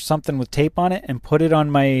 or something with tape on it, and put it on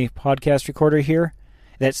my podcast recorder here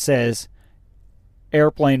that says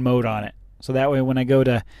airplane mode on it. So that way when I go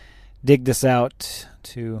to dig this out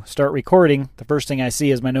to start recording, the first thing I see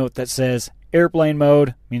is my note that says airplane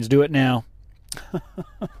mode, means do it now.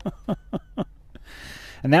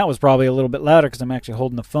 And that was probably a little bit louder because I'm actually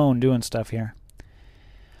holding the phone doing stuff here.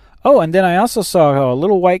 Oh, and then I also saw a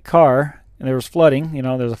little white car. And there was flooding, you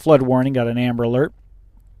know, there's a flood warning, got an Amber Alert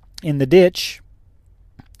in the ditch.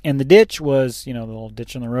 And the ditch was, you know, the little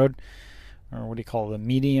ditch on the road, or what do you call it, the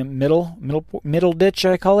middle ditch,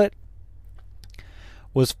 I call it,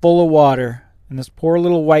 was full of water. And this poor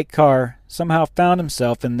little white car somehow found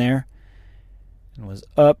himself in there and was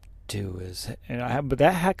up to his, but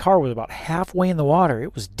that car was about halfway in the water.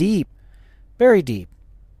 It was deep, very deep.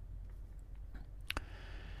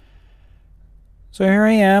 So here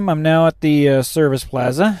I am. I'm now at the service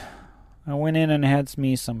plaza. I went in and had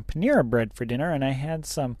me some Panera bread for dinner, and I had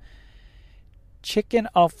some chicken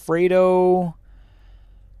Alfredo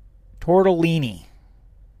tortellini.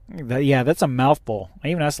 Yeah, that's a mouthful. I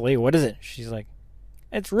even asked the lady, "What is it?" She's like,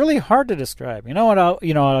 "It's really hard to describe." You know what?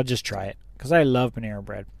 I'll just try it because I love Panera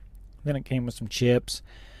bread. Then it came with some chips.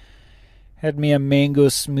 Had me a mango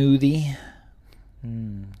smoothie.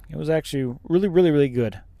 It was actually really, really, really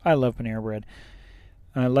good. I love Panera bread.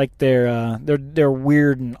 I like their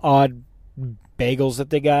weird and odd bagels that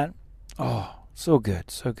they got. Oh, so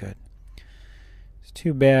good, so good. It's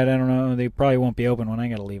too bad. I don't know. They probably won't be open when I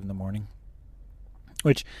got to leave in the morning.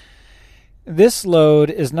 Which, this load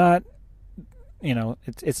is not, you know,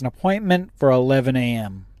 it's an appointment for 11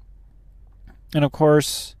 a.m. And of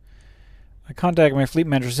course, I contacted my fleet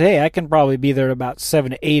manager and said, hey, I can probably be there at about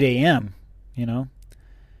 7 to 8 a.m., you know.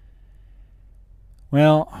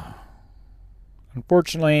 Well,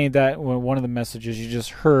 unfortunately, that one of the messages you just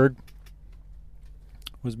heard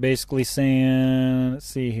was basically saying, let's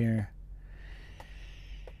see here,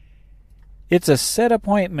 it's a set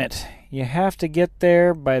appointment. You have to get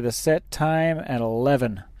there by the set time at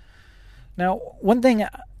 11. Now, one thing,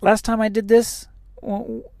 last time I did this,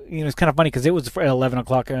 you know, it's kind of funny because it was for 11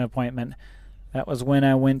 o'clock an appointment. That was when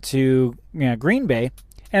I went to Green Bay,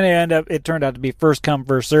 and it turned out to be first come,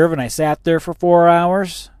 first serve, and I sat there for 4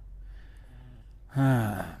 hours.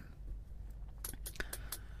 Wonder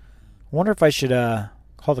if I should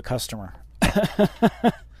call the customer.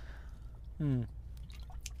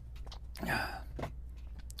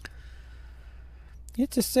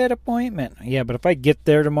 It's a set appointment. Yeah, but if I get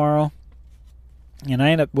there tomorrow and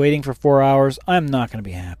I end up waiting for 4 hours, I'm not going to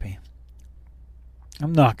be happy.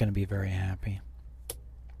 I'm not going to be very happy.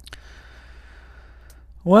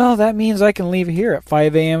 Well, that means I can leave here at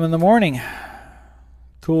 5 a.m. in the morning.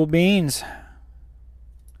 Cool beans.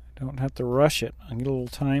 Don't have to rush it. I get a little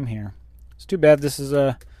time here. It's too bad this is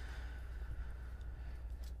a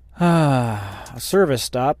service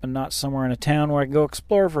stop and not somewhere in a town where I can go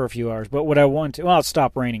explore for a few hours. But what I want to... Well, it's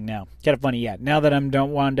stopped raining now. Kind of funny, yeah. Now that I'm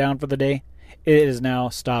down for the day, it is now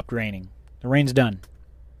stopped raining. The rain's done.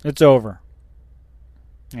 It's over.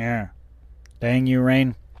 Yeah. Dang you,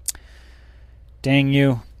 rain. Dang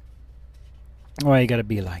you. Why you gotta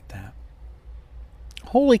be like that?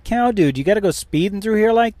 Holy cow, dude. You gotta go speeding through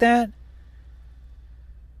here like that?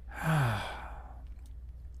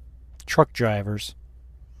 Truck drivers.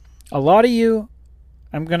 A lot of you,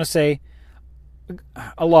 I'm gonna say,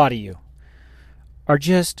 a lot of you are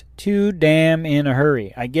just too damn in a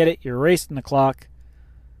hurry. I get it. You're racing the clock.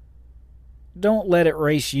 don't let it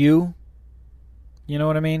race you. You know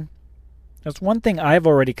what I mean? That's one thing I've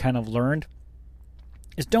already kind of learned,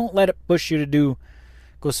 is don't let it push you to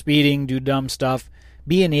go speeding, do dumb stuff,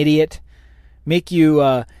 be an idiot, make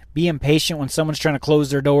you be impatient when someone's trying to close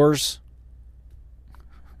their doors.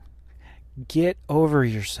 Get over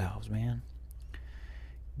yourselves, man.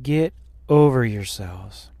 Get over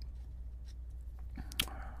yourselves.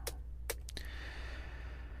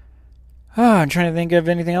 I'm trying to think of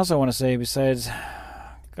anything else I want to say besides,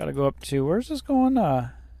 gotta go up to, where's this going?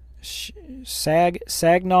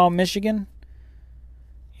 Saginaw, Michigan.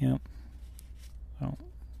 Yep. So,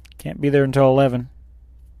 can't be there until 11.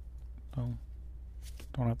 So,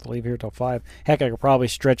 don't have to leave here till 5. Heck, I could probably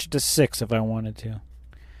stretch it to 6 if I wanted to,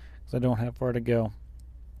 because I don't have far to go.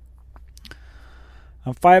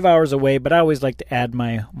 I'm 5 hours away, but I always like to add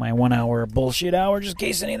my 1 hour bullshit hour just in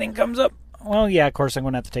case anything comes up. Well, yeah, of course I'm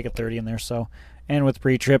going to have to take a 30 in there, so. And with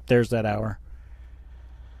pre-trip, there's that hour.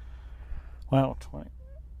 Well,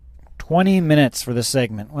 20 minutes for this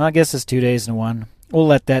segment. Well, I guess it's 2 days in one. We'll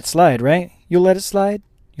let that slide, right? You'll let it slide?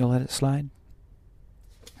 You'll let it slide?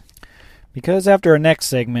 Because after our next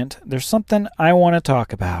segment, there's something I want to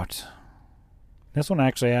talk about. This one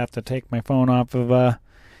actually I have to take my phone off of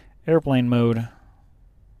airplane mode.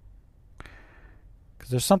 Because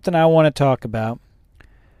there's something I want to talk about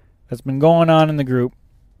that's been going on in the group,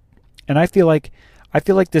 and I feel like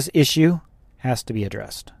this issue has to be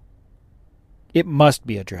addressed. It must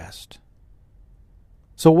be addressed.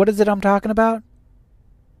 So what is it I'm talking about?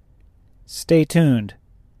 Stay tuned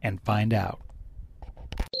and find out.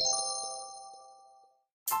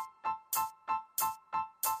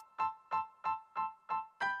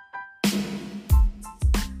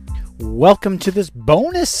 Welcome to this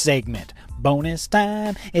bonus segment. Bonus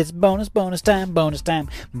time. It's bonus time. Bonus time.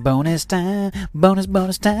 Bonus time.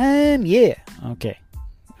 Bonus time. Yeah. Okay.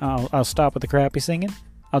 I'll stop with the crappy singing.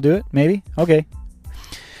 I'll do it. Maybe. Okay.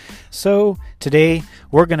 So today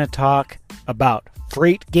we're going to talk about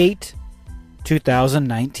Freightgate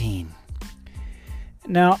 2019.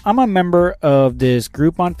 Now, I'm a member of this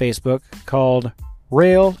group on Facebook called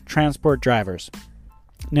Rail Transport Drivers.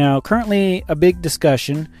 Now, currently a big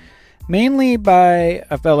discussion, mainly by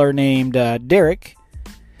a feller named Derek,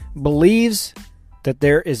 believes that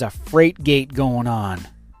there is a Freightgate going on.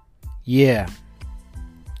 Yeah.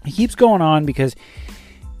 He keeps going on because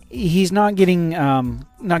he's not getting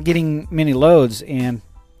many loads, and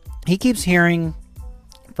he keeps hearing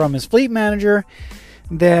from his fleet manager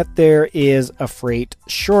that there is a freight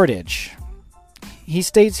shortage. He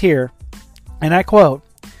states here, and I quote,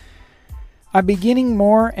 "I'm beginning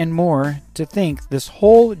more and more to think this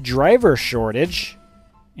whole driver shortage,"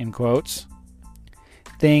 in quotes,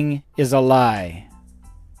 "thing is a lie.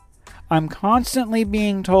 I'm constantly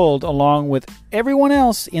being told, along with everyone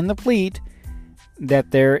else in the fleet,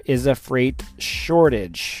 that there is a freight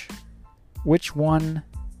shortage. Which one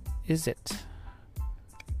is it?"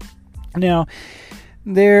 Now,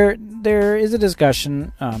 there is a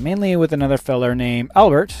discussion, mainly with another feller named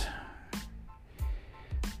Albert.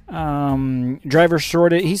 Driver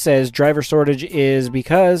shortage. He says driver shortage is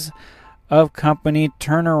because of company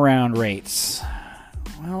turnaround rates.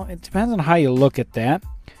 Well, it depends on how you look at that.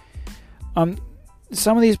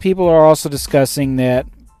 Some of these people are also discussing that,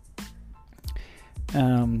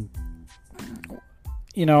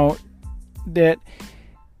 that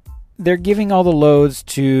they're giving all the loads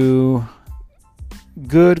to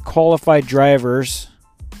good qualified drivers,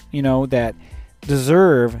 that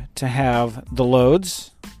deserve to have the loads.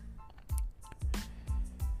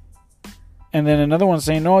 And then another one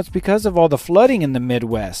saying, no, it's because of all the flooding in the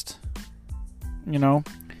Midwest.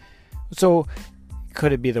 So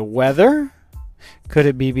could it be the weather? Could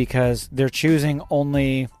it be because they're choosing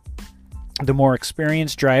only the more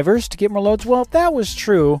experienced drivers to get more loads? Well, if that was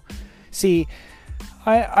true, see,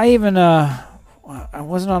 I even I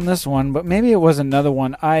wasn't on this one, but maybe it was another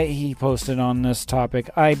one he posted on this topic.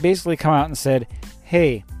 I basically come out and said,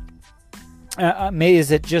 hey,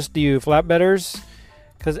 is it just you flatbedders?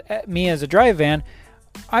 Because me as a drive van,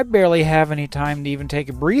 I barely have any time to even take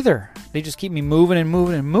a breather. They just keep me moving and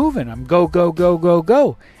moving and moving. I'm go, go, go, go,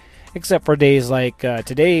 go. Except for days like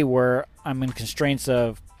today where I'm in constraints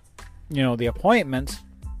of, the appointments.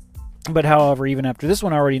 But however, even after this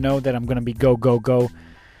one, I already know that I'm going to be go, go, go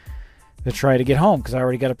to try to get home because I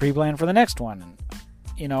already got a pre-plan for the next one.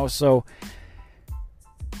 So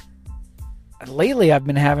lately I've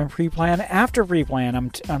been having pre-plan after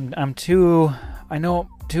pre-plan. I'm too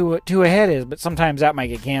ahead is, but sometimes that might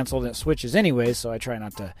get canceled and it switches anyways, so I try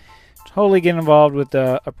not to totally get involved with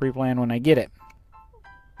a pre-plan when I get it.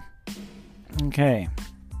 Okay.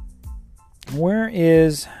 There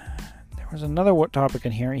was another topic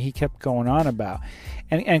in here he kept going on about,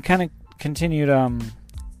 and kind of continued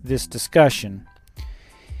this discussion.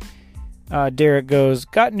 Derek goes,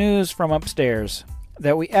 got news from upstairs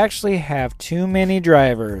that we actually have too many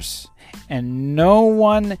drivers, and no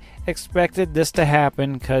one expected this to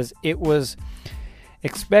happen because it was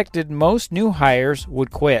expected most new hires would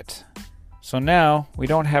quit. So now we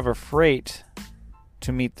don't have a freight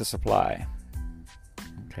to meet the supply.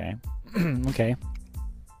 Okay. Okay.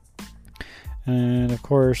 And of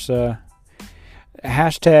course,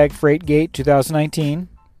 hashtag FreightGate 2019.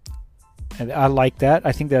 And I like that.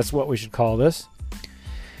 I think that's what we should call this.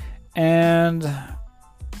 And,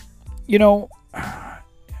 you know,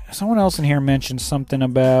 someone else in here mentioned something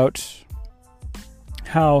about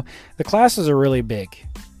how the classes are really big.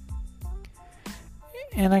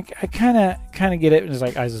 And I kind of get it. It's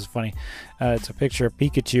like, this is funny. It's a picture of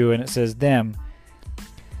Pikachu, and it says them.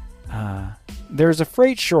 There's a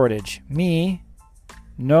freight shortage. Me.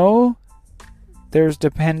 No. There's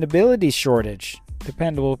dependability shortage.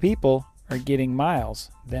 Dependable people are getting miles.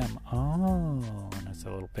 Them. Oh, and that's a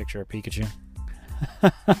little picture of Pikachu.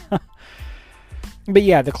 But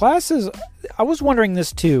yeah, the classes, I was wondering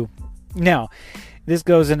this too. Now, this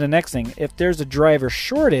goes into the next thing. If there's a driver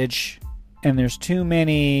shortage and there's too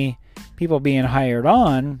many people being hired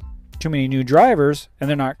on, too many new drivers, and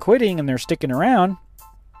they're not quitting and they're sticking around,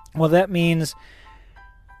 well, that means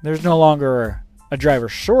there's no longer a driver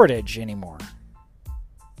shortage anymore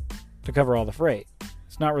to cover all the freight.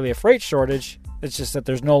 It's not really a freight shortage. It's just that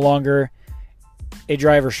there's no longer a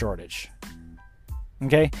driver shortage.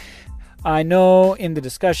 Okay? I know in the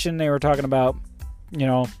discussion they were talking about,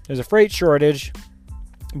 there's a freight shortage,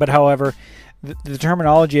 but however, the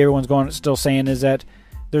terminology everyone's still saying is that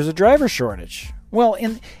there's a driver shortage. Well,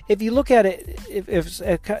 if you look at it,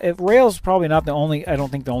 if Rail's probably not the only, I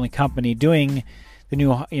don't think the only company doing the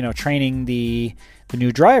new, training the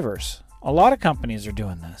new drivers. A lot of companies are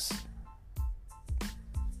doing this.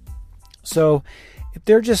 So if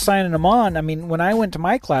they're just signing them on, I mean, when I went to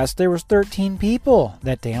my class, there was 13 people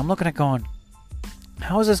that day. I'm looking at going,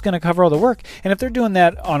 how is this going to cover all the work? And if they're doing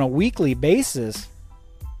that on a weekly basis,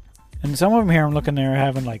 and some of them here I'm looking, they're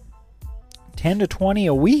having like 10 to 20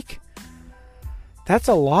 a week. That's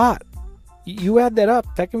a lot. You add that up,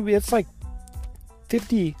 it's like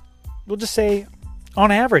 50, we'll just say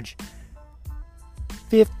on average,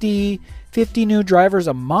 50 new drivers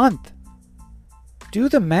a month. Do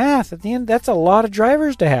the math. At the end, that's a lot of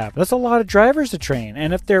drivers to have. That's a lot of drivers to train.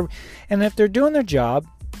 And if they're doing their job,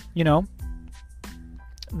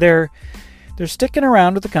 they're sticking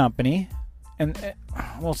around with the company. And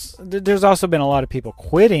there's also been a lot of people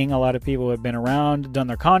quitting. A lot of people have been around, done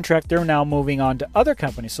their contract. They're now moving on to other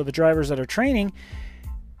companies. So the drivers that are training,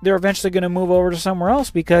 they're eventually going to move over to somewhere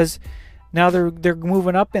else because now they're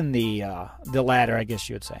moving up in the ladder, I guess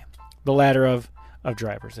you would say, the ladder of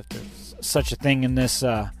drivers, if there's such a thing in this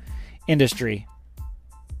industry.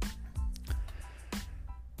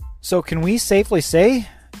 So can we safely say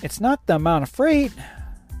it's not the amount of freight,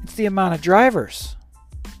 it's the amount of drivers?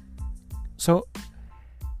 So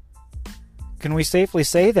can we safely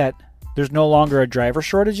say that there's no longer a driver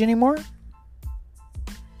shortage anymore?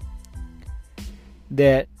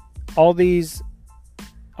 That all the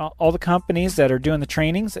companies that are doing the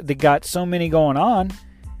trainings, they got so many going on,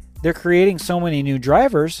 they're creating so many new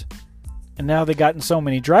drivers, and now they've gotten so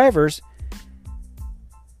many drivers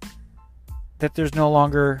that there's no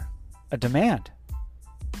longer a demand.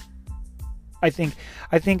 I think,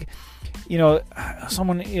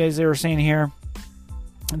 someone, as they were saying here,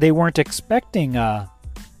 they weren't expecting,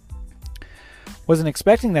 wasn't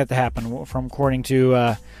expecting that to happen, from according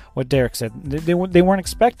to what Derek said. They weren't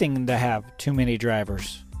expecting to have too many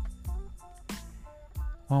drivers.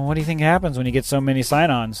 Well, what do you think happens when you get so many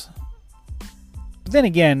sign-ons? But then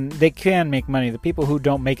again, they can make money. The people who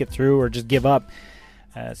don't make it through or just give up,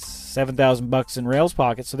 $7,000 in Rail's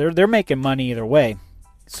pocket, so they're making money either way.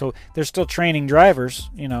 So they're still training drivers,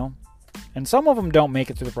 and some of them don't make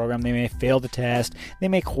it through the program. They may fail the test. They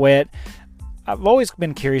may quit. I've always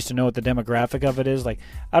been curious to know what the demographic of it is. Like,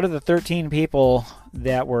 out of the 13 people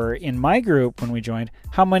that were in my group when we joined,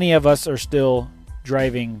 how many of us are still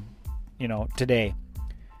driving, today?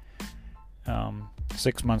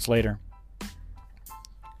 6 months later.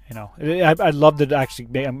 I'd love to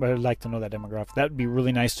actually, I'd like to know that demographic. That would be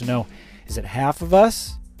really nice to know. Is it half of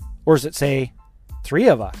us? Or is it, say, 3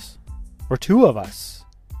 of us? Or 2 of us?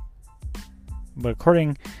 But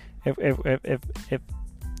according, if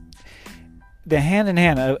the hand in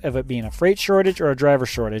hand of it being a freight shortage or a driver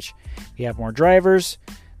shortage, if you have more drivers,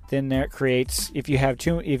 then that creates, if you have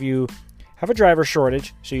a driver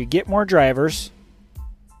shortage, so you get more drivers,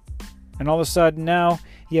 and all of a sudden now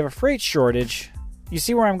you have a freight shortage. You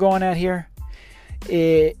see where I'm going at here?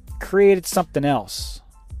 It created something else.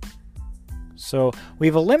 So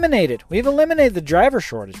we've eliminated the driver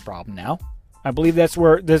shortage problem now. I believe that's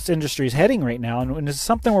where this industry is heading right now, and it's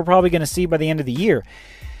something we're probably going to see by the end of the year.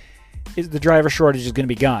 Is the driver shortage is going to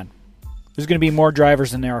be gone. There's going to be more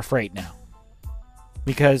drivers than there are freight now,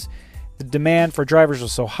 because the demand for drivers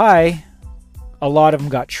was so high. A lot of them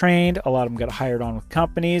got trained. A lot of them got hired on with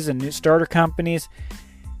companies and new starter companies.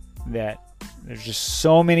 That there's just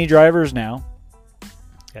so many drivers now.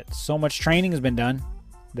 That so much training has been done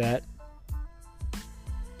that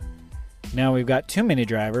now we've got too many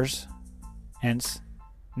drivers. Hence,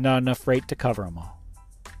 not enough freight to cover them all.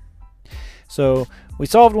 So we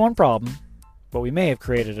solved one problem, but we may have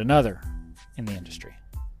created another in the industry.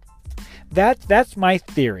 That's my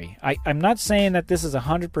theory. I'm not saying that this is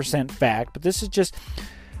 100% fact, but this is just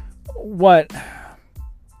what,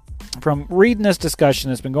 from reading this discussion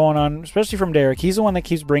that's been going on, especially from Derek, he's the one that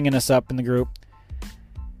keeps bringing us up in the group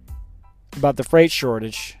about the freight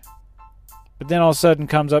shortage. But then all of a sudden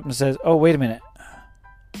comes up and says, oh, wait a minute.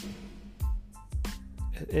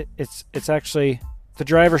 It's actually the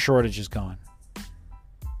driver shortage is gone.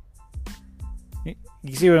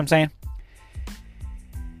 You see what I'm saying?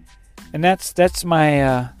 And that's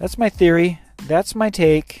my theory. That's my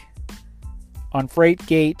take on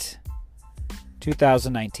Freightgate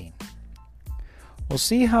 2019. We'll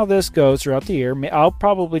see how this goes throughout the year. I'll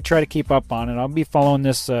probably try to keep up on it. I'll be following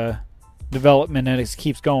this development as it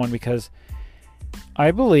keeps going, because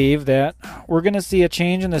I believe that we're going to see a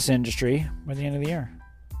change in this industry by the end of the year.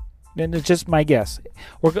 And it's just my guess.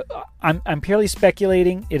 I'm purely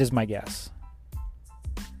speculating. It is my guess.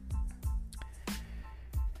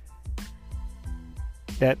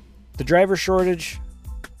 That the driver shortage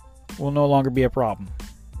will no longer be a problem.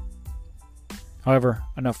 However,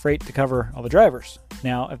 enough freight to cover all the drivers.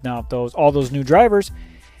 Now, if all those new drivers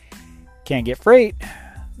can't get freight,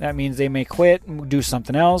 that means they may quit and do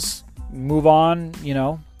something else, move on,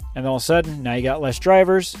 and all of a sudden, now you got less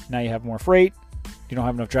drivers, now you have more freight, you don't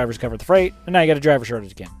have enough drivers to cover the freight, and now you got a driver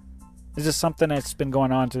shortage again. Is this something that's been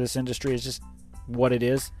going on to this industry? Is just what it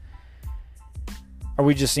is? Are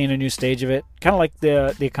we just seeing a new stage of it? Kind of like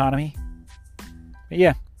the economy? But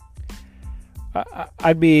yeah.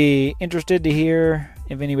 I'd be interested to hear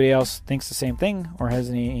if anybody else thinks the same thing or has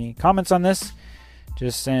any comments on this.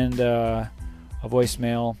 Just send a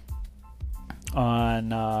voicemail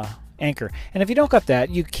on Anchor. And if you don't got that,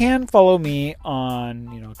 you can follow me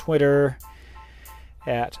on Twitter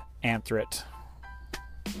at Anthrit.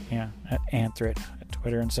 Yeah, at Anthrit at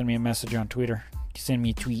Twitter, and send me a message on Twitter. Send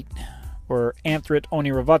me a tweet. Or Anthrit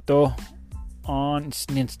Oniravato on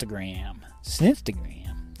Instagram.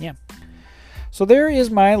 Yeah. So there is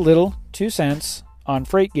my little 2 cents on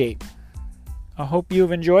Freightgate. I hope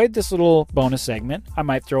you've enjoyed this little bonus segment. I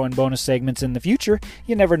might throw in bonus segments in the future.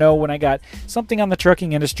 You never know when I got something on the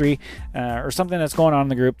trucking industry or something that's going on in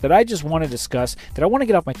the group that I just want to discuss, that I want to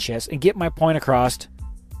get off my chest and get my point across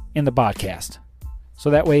in the podcast. So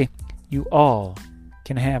that way you all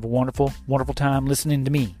can have a wonderful, wonderful time listening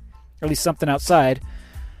to me. Or at least something outside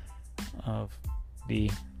of the...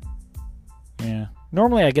 Yeah.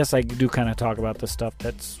 Normally, I guess I do kind of talk about the stuff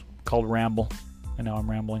that's called ramble. And now I'm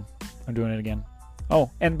rambling. I'm doing it again. Oh,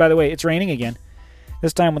 and by the way, it's raining again.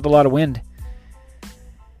 This time with a lot of wind.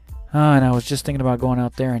 And I was just thinking about going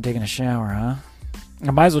out there and taking a shower, huh?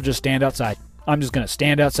 I might as well just stand outside. I'm just going to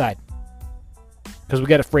stand outside. Because we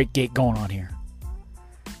got a Freightgate going on here.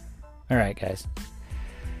 All right, guys.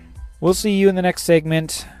 We'll see you in the next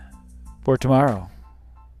segment for tomorrow.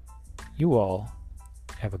 You all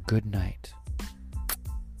have a good night.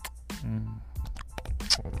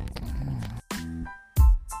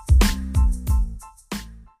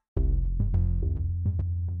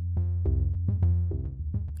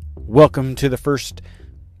 Welcome to the first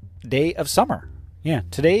day of summer. Yeah,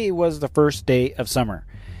 today was the first day of summer.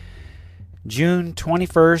 June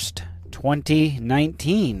 21st,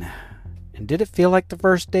 2019. And did it feel like the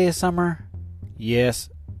first day of summer? Yes,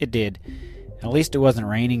 it did. At least it wasn't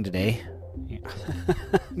raining today.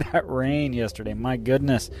 That rain yesterday, my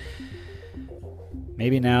goodness.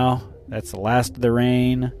 Maybe now that's the last of the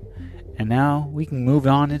rain, and now we can move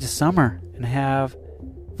on into summer and have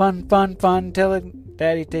fun till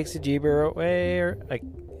Daddy takes the Jeeber away, or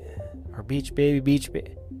beach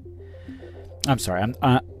baby. I'm sorry,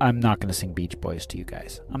 I'm not going to sing Beach Boys to you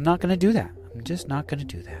guys. I'm not going to do that. I'm just not going to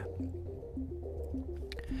do that.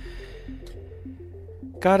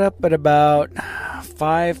 Got up at about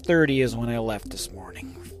 5:30 is when I left this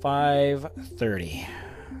morning. 5:30.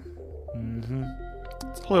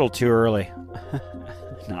 It's a little too early.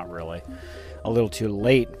 not really. A little too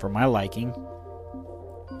late for my liking,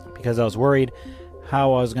 because I was worried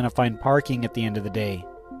how I was going to find parking at the end of the day.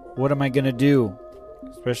 What am I going to do?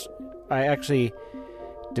 Especially, I actually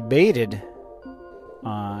debated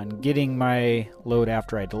on getting my load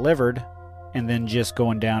after I delivered and then just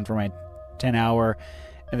going down for my 10-hour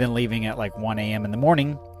and then leaving at like 1 a.m. in the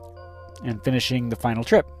morning and finishing the final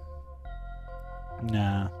trip.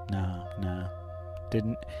 No.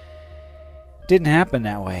 Didn't happen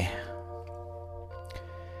that way.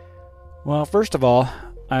 Well, first of all,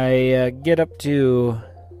 I get up to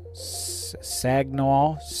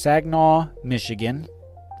Saginaw, Michigan.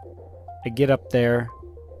 I get up there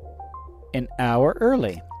an hour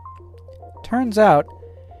early. Turns out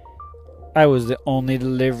I was the only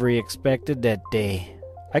delivery expected that day.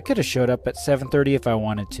 I could have showed up at 7:30 if I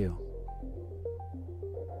wanted to.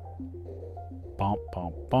 Bum,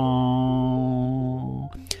 bum, bum.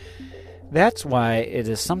 That's why it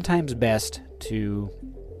is sometimes best to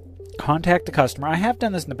contact the customer. I have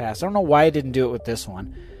done this in the past. I don't know why I didn't do it with this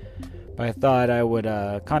one, but I thought I would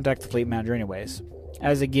contact the fleet manager anyways.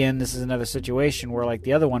 As again, this is another situation where, like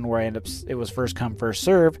the other one, where it was first come, first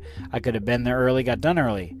serve. I could have been there early, got done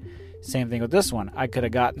early. Same thing with this one. I could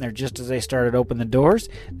have gotten there just as they started opening the doors.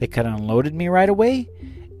 They could have unloaded me right away,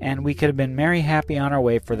 and we could have been merry happy on our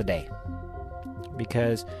way for the day.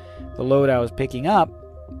 Because the load I was picking up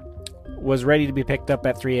was ready to be picked up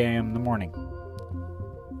at 3 a.m. in the morning.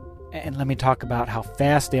 And let me talk about how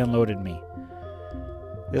fast they unloaded me.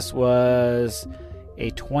 This was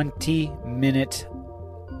a 20-minute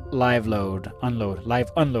live unload.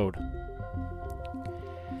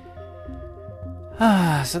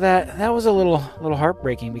 So that was a little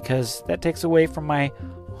heartbreaking, because that takes away from my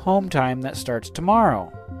home time that starts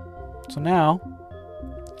tomorrow. So now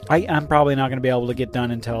I'm probably not going to be able to get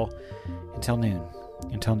done until noon.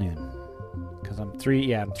 Because I'm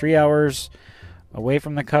 3 hours away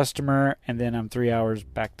from the customer, and then I'm 3 hours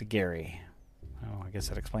back to Gary. Oh, I guess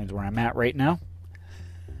that explains where I'm at right now.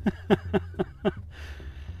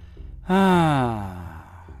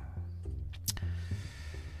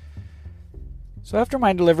 So after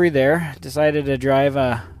my delivery there, decided to drive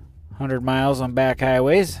 100 miles on back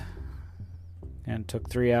highways. And took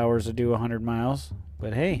 3 hours to do 100 miles.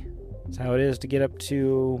 But hey, that's how it is to get up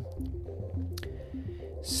to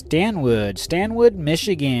Stanwood,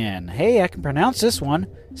 Michigan. Hey, I can pronounce this one.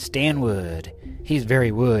 Stanwood. He's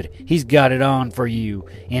very wood. He's got it on for you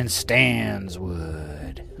in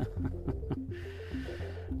Stanswood.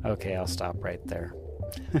 Okay, I'll stop right there.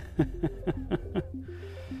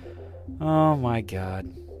 Oh my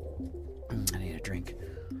God. I need a drink.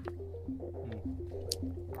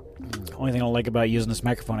 Only thing I don't like about using this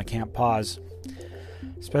microphone, I can't pause.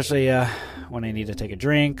 Especially when I need to take a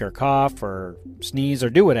drink or cough or sneeze or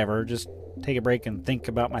do whatever. Just take a break and think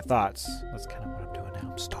about my thoughts. That's kind of what I'm doing now.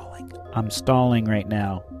 I'm stalling right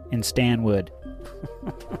now in Stanwood.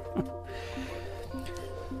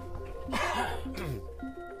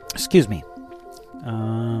 Excuse me.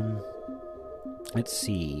 Let's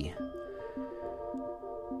see.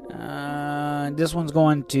 This one's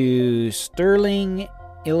going to Sterling,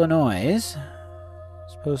 Illinois.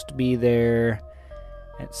 Supposed to be there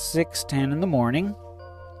at 6:10 in the morning,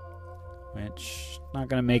 which not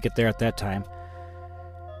going to make it there at that time.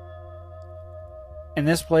 And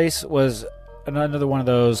this place was another one of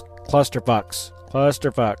those clusterfucks.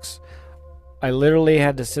 I literally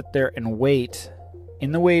had to sit there and wait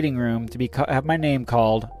in the waiting room to have my name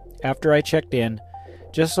called after I checked in,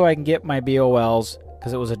 just so I can get my BOLs,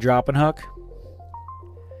 because it was a drop and hook.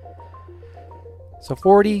 So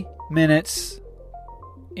 40 minutes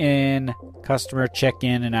in customer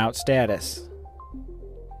check-in and out status.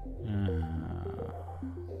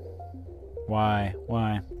 Why?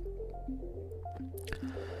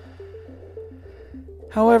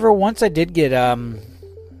 However, once I did get it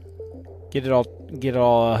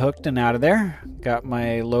all hooked and out of there, got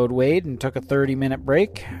my load weighed and took a 30-minute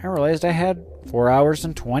break, I realized I had 4 hours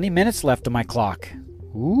and 20 minutes left on my clock.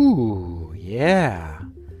 Ooh, yeah.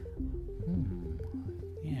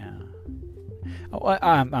 Yeah. Oh,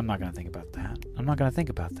 I'm not going to think about that.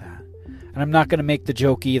 And I'm not going to make the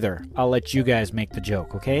joke either. I'll let you guys make the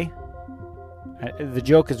joke, okay? The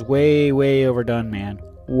joke is way, way overdone, man.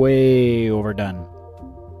 Way overdone.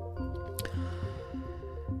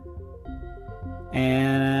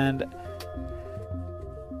 And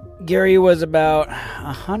Gary was about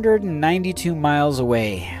 192 miles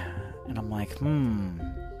away. And I'm like,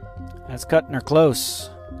 that's cutting her close.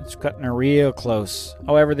 It's cutting her real close.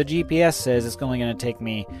 However, the GPS says it's only going to take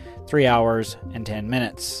me 3 hours and 10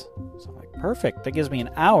 minutes. So I'm like, perfect. That gives me an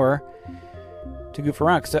hour to goof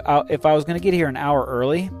around. So if I was going to get here an hour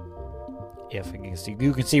early, if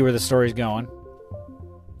you can see where the story's going,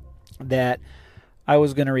 that I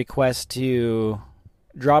was going to request to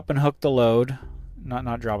drop and hook the load,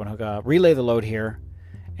 not drop and hook, relay the load here,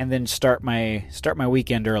 and then start my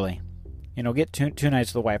weekend early. Get two nights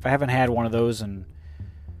with the wife. I haven't had one of those in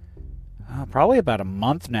probably about a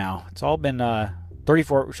month now. It's all been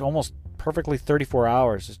 34, almost perfectly 34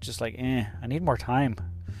 hours. It's just like, I need more time.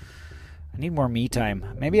 I need more me time.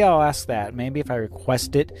 Maybe I'll ask that. Maybe if I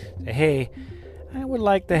request it, say, hey, I would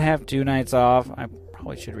like to have 2 nights off. I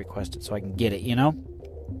probably should request it so I can get it,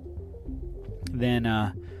 Then,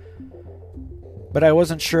 but I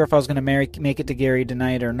wasn't sure if I was going to make it to Gary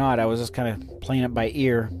tonight or not. I was just kind of playing it by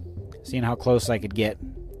ear, seeing how close I could get.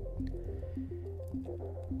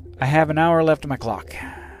 I have an hour left on my clock.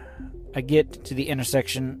 I get to the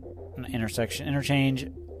interchange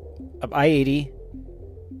of I-80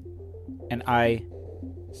 and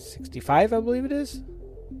I-65, I believe it is.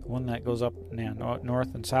 The one that goes up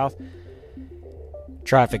north and south.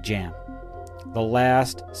 Traffic jam. The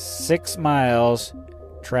last 6 miles,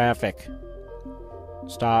 traffic.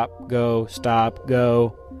 Stop, go, stop,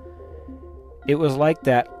 go. It was like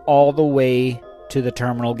that all the way to the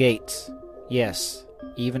terminal gates. Yes,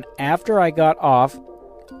 even after I got off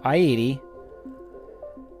I-80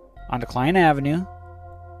 onto Klein Avenue,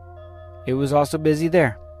 it was also busy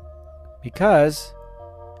there because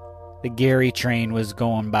the Gary train was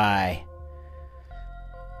going by.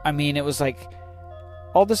 I mean, it was like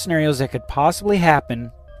all the scenarios that could possibly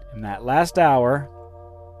happen in that last hour.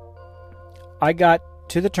 I got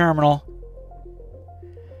to the terminal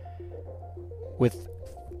with,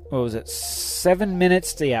 7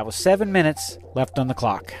 minutes? Yeah, it was 7 minutes left on the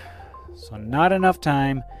clock. So not enough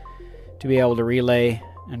time to be able to relay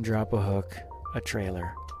and drop a hook, a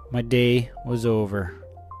trailer. My day was over.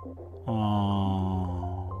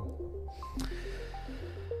 Oh.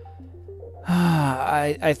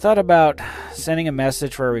 I thought about sending a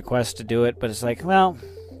message for a request to do it, but it's like, well,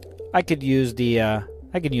 I could use the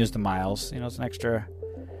miles. It's an extra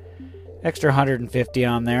 150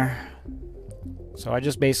 on there. So I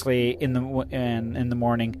just basically in the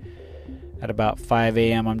morning at about 5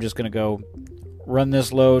 a.m. I'm just gonna go run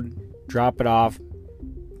this load, drop it off,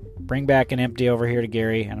 bring back an empty over here to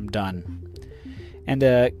Gary, and I'm done. And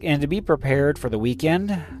to be prepared for the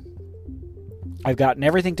weekend, I've gotten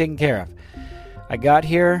everything taken care of. I got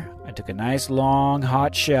here, I took a nice long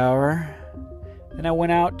hot shower, then I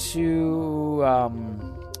went out to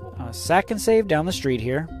Sack and Save down the street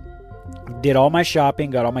here, did all my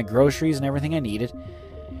shopping, got all my groceries and everything I needed,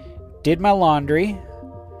 did my laundry.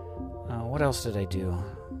 What else did I do?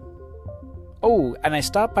 Oh, and I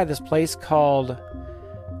stopped by this place called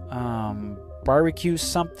Barbecue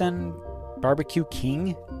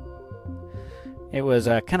King. It was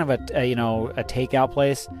kind of a takeout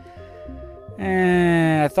place.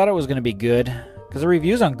 I thought it was going to be good because the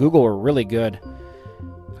reviews on Google were really good.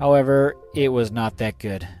 However, it was not that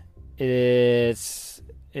good. It's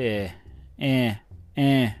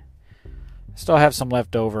Still have some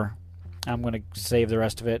left over. I'm going to save the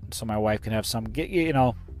rest of it so my wife can have some,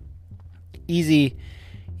 easy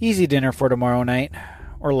dinner for tomorrow night.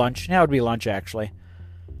 Or lunch. Now it would be lunch, actually.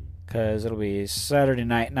 Because it'll be Saturday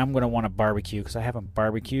night, and I'm going to want to barbecue because I haven't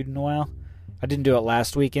barbecued in a while. I didn't do it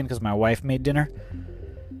last weekend because my wife made dinner.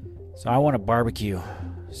 So I want to barbecue.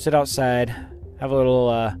 Sit outside, have a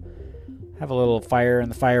little fire in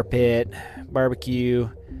the fire pit, barbecue,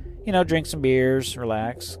 drink some beers,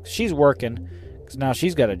 relax. She's working because now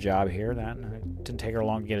she's got a job here. That it didn't take her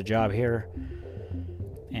long to get a job here.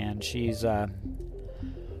 And she's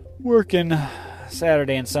working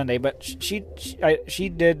Saturday and Sunday, but she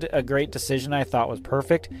did a great decision I thought was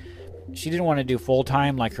perfect. She didn't want to do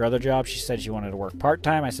full-time like her other job. She said she wanted to work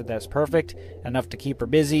part-time. I said that's perfect, enough to keep her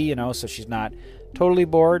busy, so she's not totally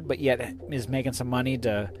bored, but yet is making some money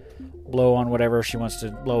to blow on whatever she wants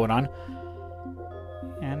to blow it on.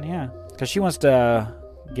 And yeah, because she wants to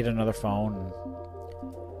get another phone.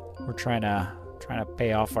 We're trying to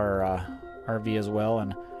pay off our RV as well,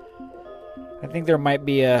 and I think there might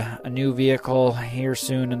be a new vehicle here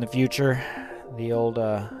soon in the future. The old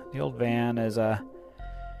van is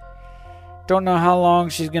don't know how long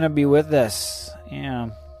she's gonna be with us. Yeah,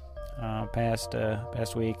 past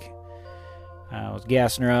week, I was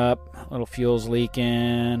gassing her up. A little fuel's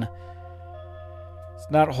leaking. It's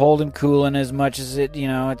not holding cooling as much as it.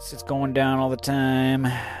 It's going down all the time.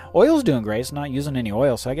 Oil's doing great. It's not using any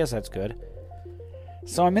oil, so I guess that's good.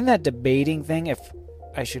 So I'm in that debating thing if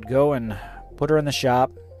I should go and put her in the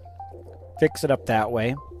shop, fix it up that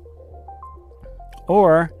way,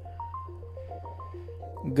 or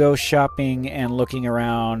go shopping and looking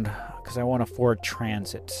around because I want a Ford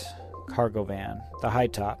Transit cargo van, the high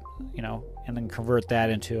top, and then convert that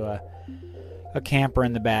into a camper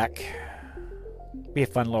in the back. Be a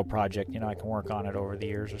fun little project, I can work on it over the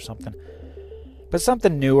years or something. But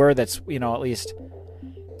something newer that's, at least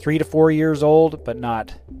 3 to 4 years old, but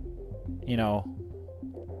not,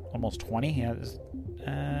 almost 20.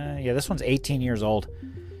 Yeah, this one's 18 years old,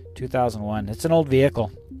 2001. It's an old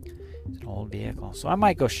vehicle. So I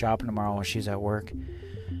might go shopping tomorrow when she's at work,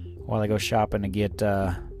 while I go shopping to get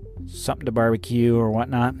something to barbecue or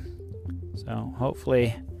whatnot. So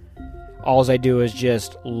hopefully all I do is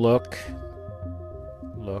just look.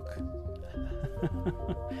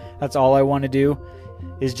 That's all I want to do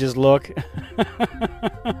is just look.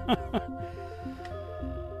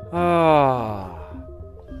 Oh.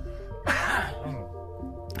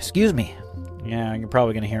 Excuse me. Yeah, you're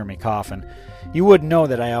probably going to hear me coughing. You wouldn't know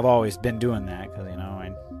that I have always been doing that because,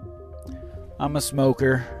 I'm a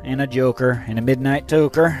smoker and a joker and a midnight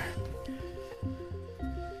toker.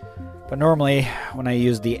 But normally when I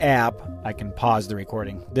use the app, I can pause the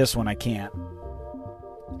recording. This one I can't.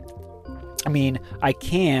 I mean, I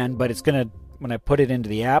can, but it's going to, when I put it into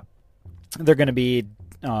the app, they're going to be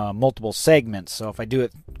multiple segments. So if I do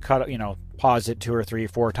it, pause it 2 or 3 or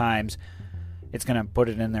 4 times, it's going to put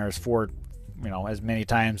it in there as 4, as many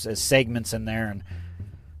times as segments in there. And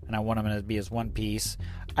I want them to be as one piece.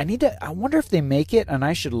 I wonder if they make it, and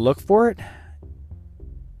I should look for it,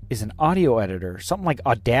 is an audio editor. Something like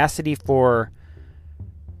Audacity for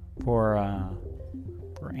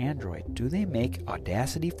Android. Do they make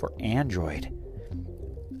Audacity for Android?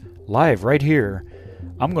 Live right here.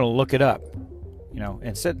 I'm going to look it up.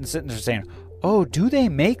 And sitting there saying, oh, do they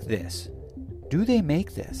make this?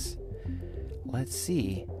 Let's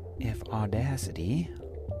see if Audacity.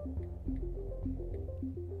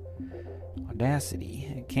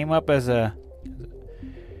 It came up as a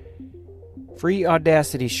free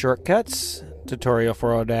Audacity shortcuts tutorial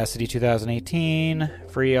for Audacity 2018.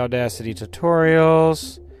 Free Audacity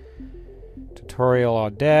tutorials. Tutorial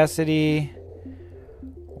Audacity.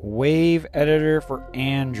 Wave editor for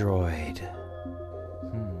Android.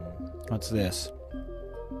 What's this?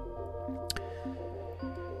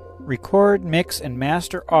 Record, mix, and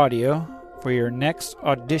master audio for your next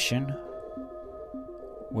audition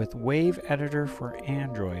with Wave Editor for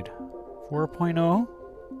Android 4.0.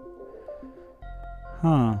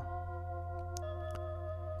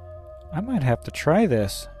 I might have to try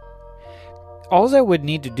this. All I would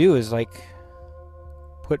need to do is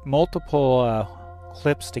put multiple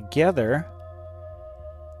clips together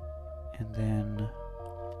and then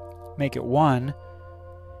make it one.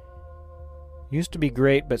 Used to be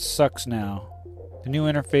great, but sucks now. The new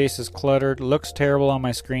interface is cluttered, looks terrible on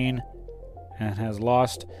my screen, and has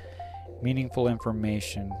lost meaningful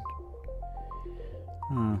information.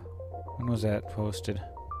 When was that posted?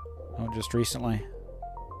 Oh, just recently.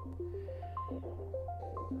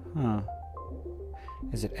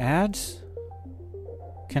 Is it ads?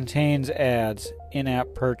 Contains ads.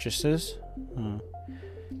 In-app purchases.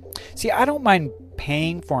 See, I don't mind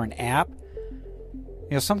paying for an app.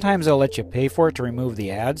 Sometimes they'll let you pay for it to remove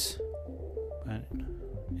the ads. But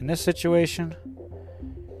in this situation,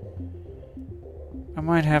 I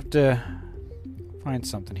might have to find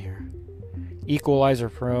something here. Equalizer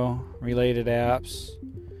Pro, related apps,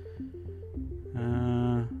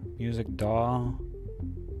 Music DAW,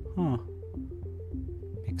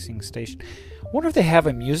 mixing station. I wonder if they have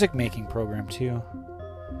a music making program too.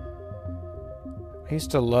 I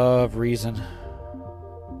used to love Reason.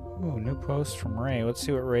 Ooh, new post from Ray. Let's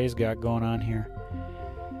see what Ray's got going on here.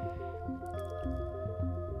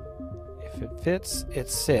 If it fits,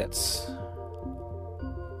 it sits.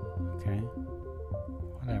 Okay.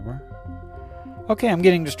 Whatever. Okay, I'm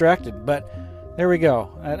getting distracted, but there we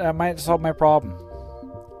go. I might solve my problem.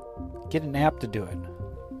 Get an app to do it.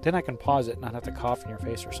 Then I can pause it and not have to cough in your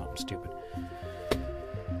face or something stupid.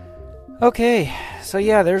 Okay, so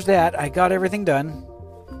yeah, there's that. I got everything done.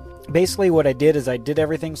 Basically what I did is I did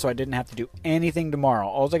everything so I didn't have to do anything tomorrow.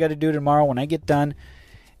 All I got to do tomorrow when I get done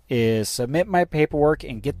is submit my paperwork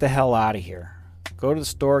and get the hell out of here. Go to the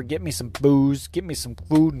store, get me some booze, get me some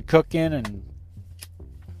food and cooking, and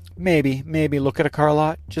maybe look at a car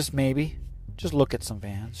lot. Just maybe. Just look at some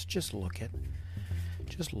vans. Just looking.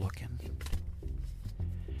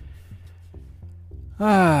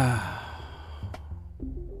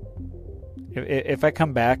 If I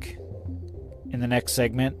come back in the next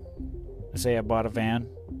segment, say I bought a van,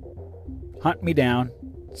 hunt me down,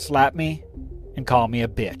 slap me, and call me a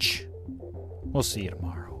bitch. We'll see you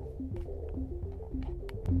tomorrow.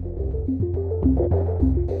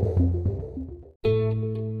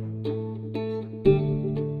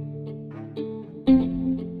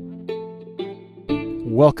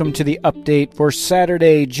 welcome to the update for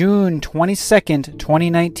Saturday, June 22nd,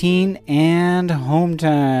 2019, and home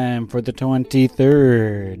time for the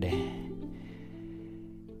 23rd.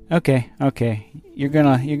 Okay, you're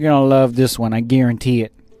gonna love this one, I guarantee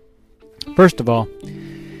it. First of all,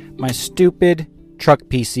 my stupid truck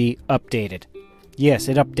PC updated. Yes,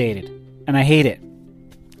 it updated, and I hate it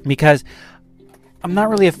because I'm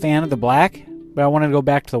not really a fan of the black, but I want to go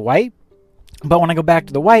back to the white. But when I go back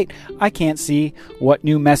to the white, I can't see what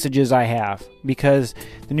new messages I have because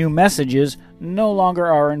the new messages no longer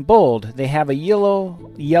are in bold. They have a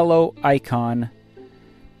yellow icon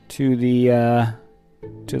to the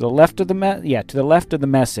left of the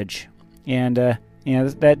message, and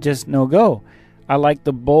that just no go. I like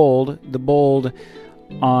the bold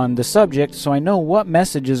on the subject, so I know what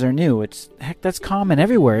messages are new. That's common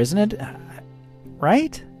everywhere, isn't it?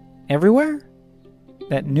 Right? Everywhere?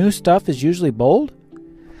 That new stuff is usually bold?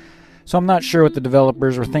 So I'm not sure what the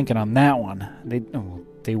developers were thinking on that one.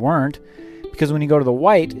 They weren't. Because when you go to the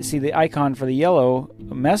white, see the icon for the yellow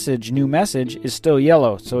message, new message, is still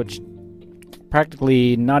yellow. So it's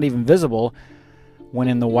practically not even visible when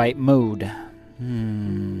in the white mode.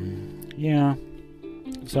 Yeah.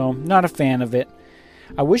 So, not a fan of it.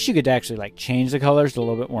 I wish you could actually change the colors to a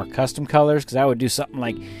little bit more custom colors, because I would do something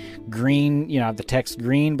like green, have the text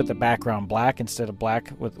green but the background black instead of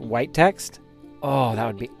black with white text. Oh, that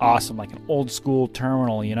would be awesome, like an old school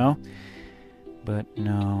terminal, But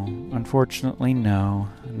no, unfortunately no,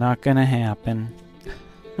 not gonna happen.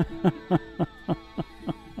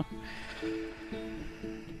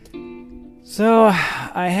 So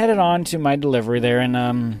I headed on to my delivery there in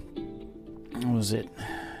what was it?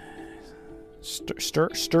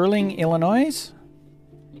 Sterling, Illinois?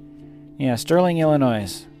 Yeah, Sterling,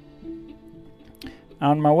 Illinois.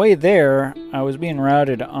 On my way there, I was being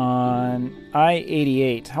routed on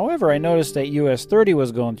I-88. However, I noticed that US 30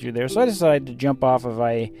 was going through there, so I decided to jump off of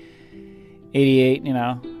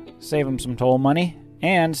I-88, save them some toll money,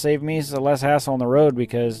 and save me some less hassle on the road,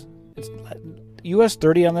 because US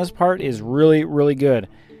 30 on this part is really, really good.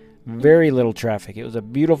 Very little traffic. It was a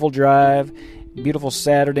beautiful drive. Beautiful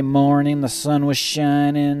Saturday morning, the sun was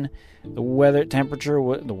shining, the weather temperature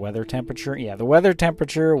was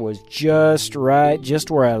just right, just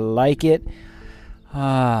where I like it.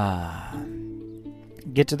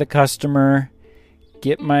 Get to the customer,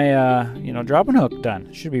 get my dropping hook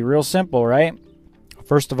done. Should be real simple, right?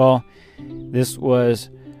 First of all, this was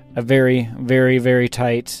a very, very, very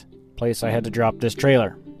tight place I had to drop this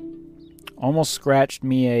trailer. Almost scratched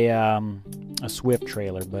me a Swift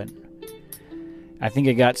trailer, but I think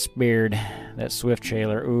it got spared, that Swift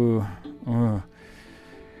trailer. Ooh.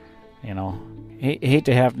 Hate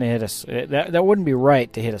to have to hit that wouldn't be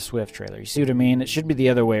right to hit a Swift trailer. You see what I mean? It should be the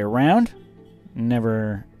other way around.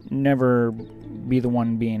 Never be the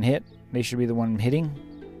one being hit. They should be the one hitting.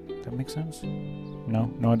 Does that make sense?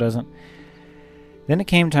 No, it doesn't. Then it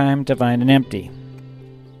came time to find an empty.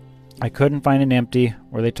 I couldn't find an empty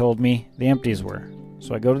where they told me the empties were.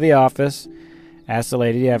 So I go to the office, ask the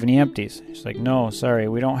lady, do you have any empties? She's like, no, sorry,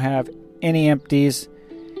 we don't have any empties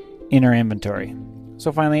in our inventory.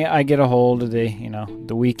 So finally I get a hold of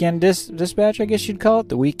the weekend dispatch, I guess you'd call it,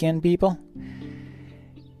 the weekend people.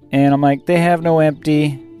 And I'm like, they have no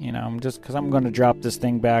empty, just because I'm going to drop this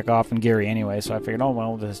thing back off in Gary anyway. So I figured,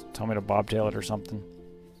 just tell me to bobtail it or something.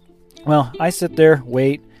 Well, I sit there,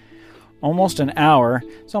 wait almost an hour.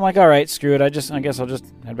 So I'm like, all right, screw it. I guess I'll just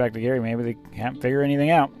head back to Gary. Maybe they can't figure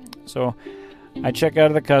anything out. So I check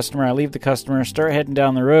out of the customer. I leave the customer, start heading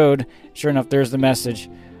down the road. Sure enough, there's the message.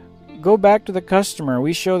 Go back to the customer.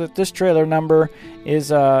 We show that this trailer number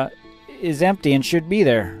is empty and should be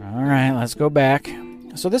there. All right, let's go back.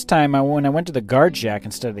 So this time, when I went to the guard shack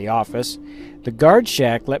instead of the office, the guard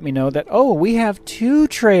shack let me know that, we have 2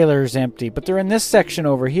 trailers empty, but they're in this section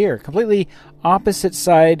over here, completely opposite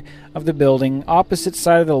side of the building, opposite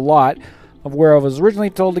side of the lot of where I was originally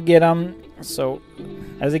told to get them. So,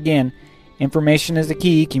 as again, information is the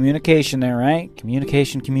key. Communication there, right?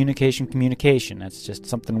 Communication. That's just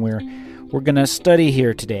something we're going to study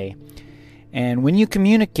here today. And when you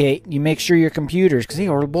communicate, you make sure your computers, because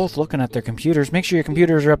we're both looking at their computers, make sure your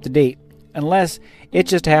computers are up to date. Unless it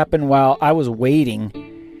just happened while I was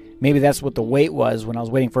waiting. Maybe that's what the wait was when I was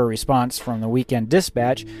waiting for a response from the weekend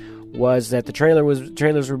dispatch, was that the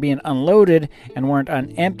trailers were being unloaded and weren't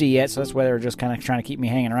empty yet, so that's why they were just kind of trying to keep me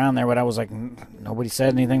hanging around there. But I was like, nobody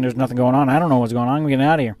said anything, there's nothing going on, I don't know what's going on, I'm getting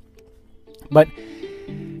out of here. But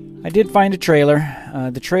I did find a trailer.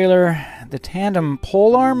 The tandem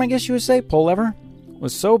pole arm, I guess you would say, pole lever,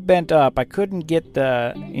 was so bent up I couldn't get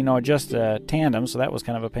adjust the tandem, so that was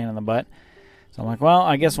kind of a pain in the butt. So I'm like, well,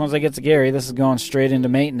 I guess once I get to Gary, this is going straight into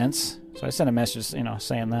maintenance. So I sent a message,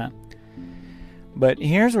 saying that. But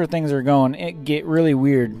here's where things are going. It get really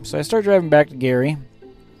weird. So I start driving back to Gary.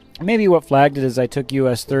 Maybe what flagged it is I took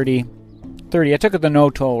US 30. I took the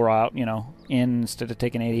no-toll route, in instead of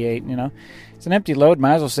taking 88, It's an empty load.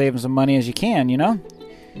 Might as well save them some money as you can,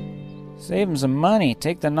 Save them some money.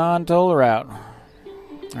 Take the non-toll route.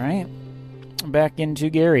 All right. Back into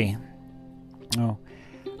Gary. Oh.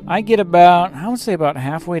 I get about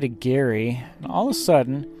halfway to Gary. And all of a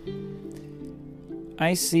sudden,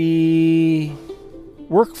 I see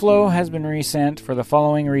workflow has been resent for the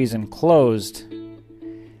following reason. Closed.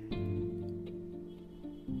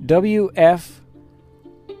 WF,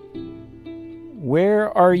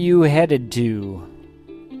 where are you headed to?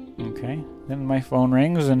 Okay. Then my phone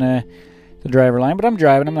rings and the driver line, but I'm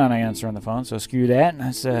driving. I'm not answering the phone, so screw that.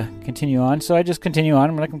 Let's continue on. So I just continue on.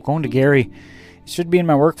 I'm going to Gary. It should be in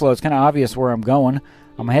my workflow. It's kind of obvious where I'm going.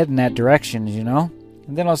 I'm heading that direction, And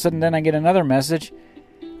then all of a sudden, I get another message.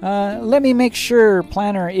 Let me make sure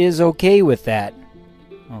Planner is okay with that.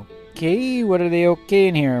 Okay, what are they okay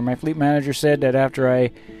in here? My fleet manager said that after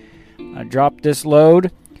I drop this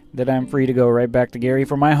load, that I'm free to go right back to Gary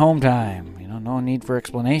for my home time. No need for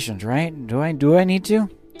explanations, right? Do I need to?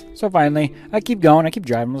 So finally, I keep going. I keep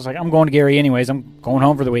driving. I was like, I'm going to Gary anyways. I'm going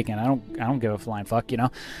home for the weekend. I don't give a flying fuck,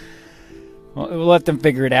 We'll let them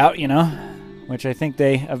figure it out, which I think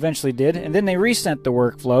they eventually did. And then they resent the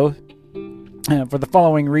workflow for the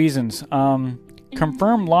following reasons.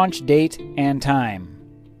 Confirm launch date and time.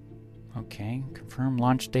 Okay, confirm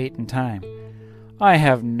launch date and time. I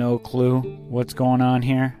have no clue what's going on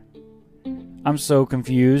here. I'm so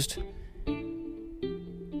confused.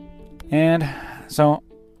 And so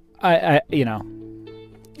I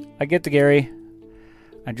get to Gary.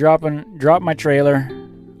 I drop my trailer.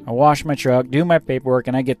 I wash my truck, do my paperwork,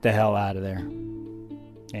 and I get the hell out of there.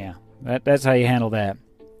 Yeah, that's how you handle that.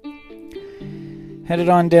 Headed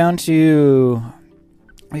on down to...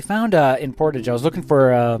 We found in Portage, I was looking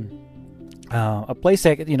for a place,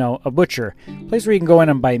 a butcher. A place where you can go in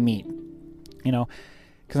and buy meat.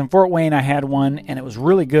 Because in Fort Wayne I had one, and it was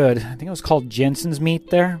really good. I think it was called Jensen's Meat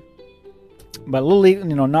there. But a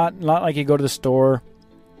little, not like you go to the store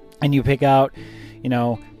and you pick out,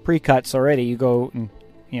 pre-cuts already. You go and,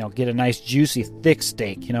 get a nice juicy thick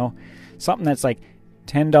steak, something that's like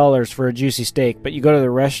 $10 for a juicy steak. But you go to the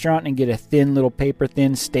restaurant and get a thin little paper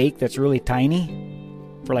thin steak that's really tiny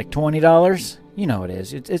for like $20. You know it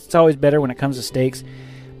is. It's always better when it comes to steaks.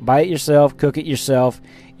 Buy it yourself, cook it yourself.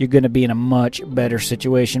 You're going to be in a much better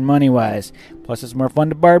situation money-wise. Plus, it's more fun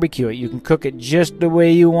to barbecue it. You can cook it just the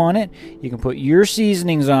way you want it. You can put your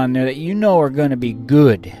seasonings on there that are going to be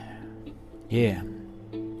good. Yeah.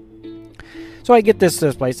 So I get this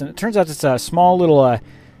place, and it turns out it's a small little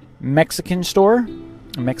Mexican store.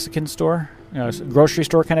 A Mexican store. A grocery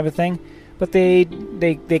store kind of a thing. But they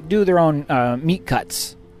do their own meat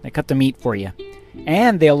cuts. They cut the meat for you.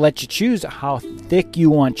 And they'll let you choose how thick you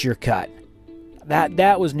want your cut.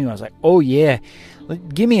 That was new. I was like, oh yeah,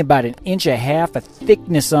 give me about 1.5 inches of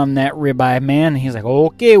thickness on that ribeye, man. And he's like,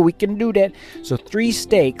 okay, we can do that. So 3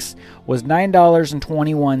 steaks was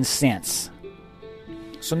 $9.21.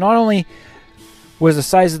 So not only was the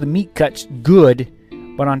size of the meat cuts good,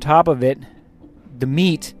 but on top of it, the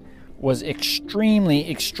meat was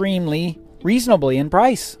extremely, extremely reasonably in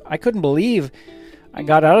price. I couldn't believe I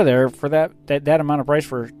got out of there for that amount of price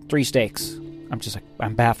for 3 steaks.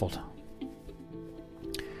 I'm baffled.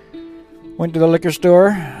 Went to the liquor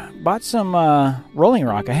store, bought some Rolling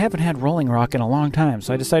Rock. I haven't had Rolling Rock in a long time,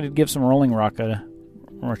 so I decided to give some Rolling Rock a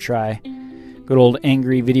try. Good old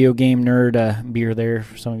angry video game nerd beer there.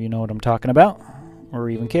 If some of you know what I'm talking about, or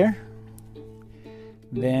even care.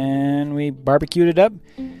 Then we barbecued it up.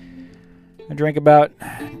 I drank about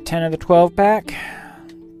 10 of the 12 pack.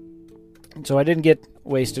 So I didn't get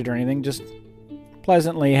wasted or anything, just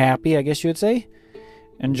pleasantly happy, I guess you would say.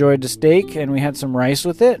 Enjoyed the steak, and we had some rice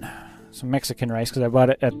with it. Some Mexican rice, because I bought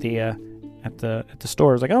it at the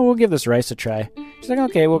store. I was like, oh, we'll give this rice a try. She's like,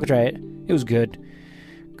 okay, we'll try it. It was good.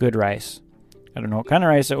 Good rice. I don't know what kind of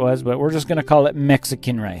rice it was, but we're just going to call it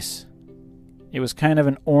Mexican rice. It was kind of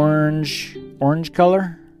an orange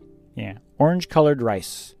color. Yeah, orange-colored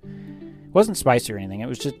rice. It wasn't spicy or anything. It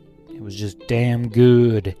was just damn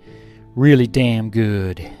good. Really damn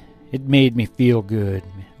good. It made me feel good.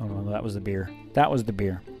 Oh, no, that was the beer.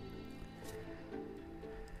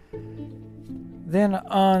 Then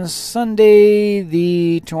on Sunday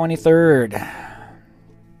the 23rd,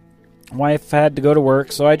 wife had to go to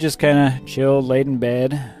work, so I just kind of chilled, laid in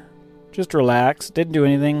bed, just relaxed, didn't do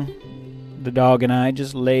anything. The dog and I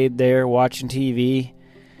just laid there watching TV.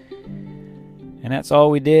 And that's all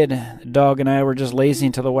we did. The dog and I were just lazy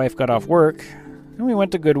until the wife got off work. And we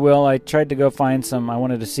went to Goodwill. I tried to go find some. I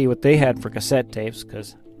wanted to see what they had for cassette tapes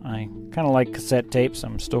because I kind of like cassette tapes.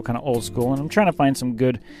 I'm still kind of old school, and I'm trying to find some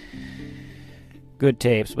good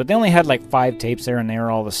tapes. But they only had like 5 tapes there, and they were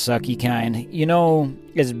all the sucky kind. You know,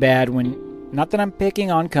 it's bad when, not that I'm picking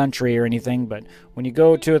on country or anything, but when you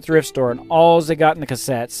go to a thrift store and all they got in the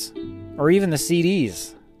cassettes, or even the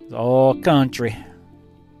CDs, it's all country.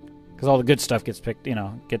 Because all the good stuff gets picked,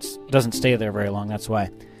 doesn't stay there very long. That's why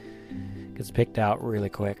it gets picked out really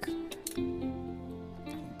quick.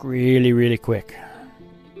 Really, really quick.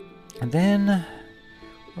 And then,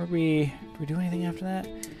 did we do anything after that?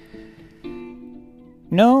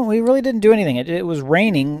 No, we really didn't do anything. It was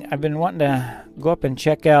raining. I've been wanting to go up and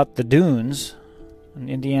check out the dunes,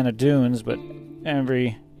 Indiana Dunes, but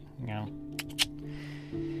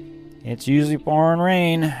it's usually pouring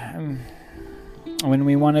rain when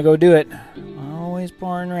we want to go do it. Always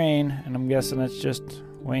pouring rain, and I'm guessing that's just the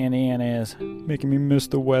way Indiana is. Making me miss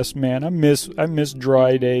the West, man. I miss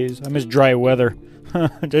dry days. I miss dry weather.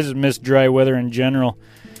 I just miss dry weather in general.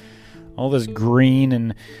 All this green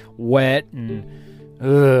and wet and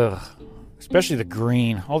especially the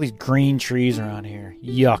green. All these green trees around here.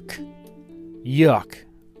 Yuck.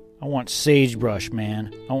 I want sagebrush,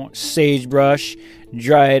 man. I want sagebrush,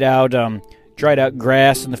 dried out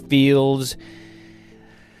grass in the fields,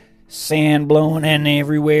 sand blowing in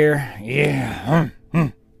everywhere. Yeah.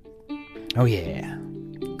 Oh yeah.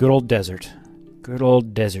 Good old desert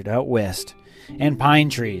out west. And pine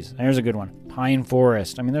trees. There's a good one. Pine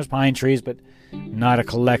forest. I mean, there's pine trees, but not a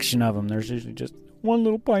collection of them. There's usually just one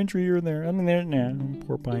little pine tree here and there. I mean,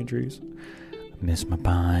 poor pine trees. Miss my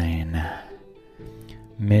pine.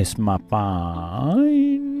 Miss my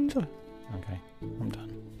pine. Okay, I'm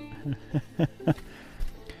done.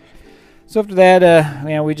 So after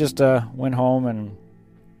that, we just went home and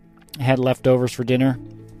had leftovers for dinner.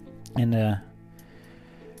 And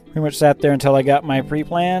pretty much sat there until I got my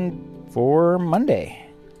pre-plan for Monday.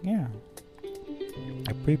 Yeah.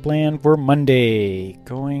 I pre-planned for Monday.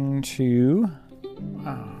 Going to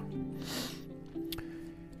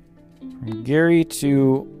from Gary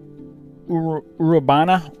to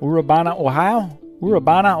Urbana, Ohio.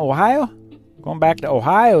 Going back to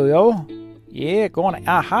Ohio, yo. Yeah, going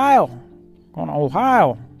to Ohio. Going to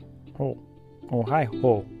Ohio. Oh, Ohio.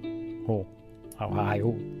 Oh,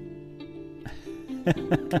 Ohio.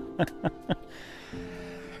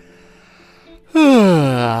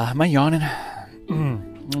 Am I yawning?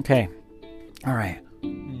 Okay. All right.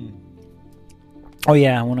 Oh,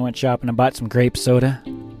 yeah. When I went shopping, I bought some grape soda.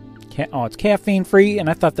 It's caffeine free, and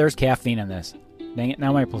I thought there's caffeine in this. Dang it.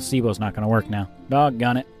 Now my placebo's not going to work now.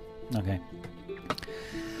 Doggone it. Okay.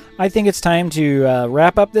 I think it's time to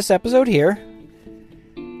wrap up this episode here.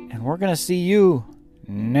 And we're going to see you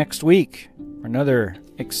next week for another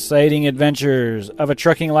exciting adventures of a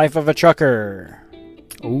trucking life of a trucker.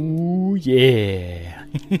 Oh, yeah.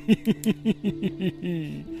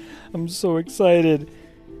 I'm so excited.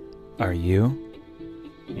 Are you?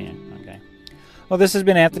 Yeah, okay. Well, this has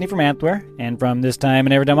been Anthony from Antwer, and from this time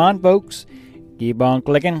and every time on, folks, keep on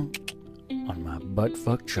clicking on my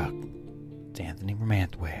buttfuck truck. It's Anthony from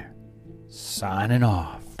Antwer, signing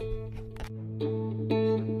off.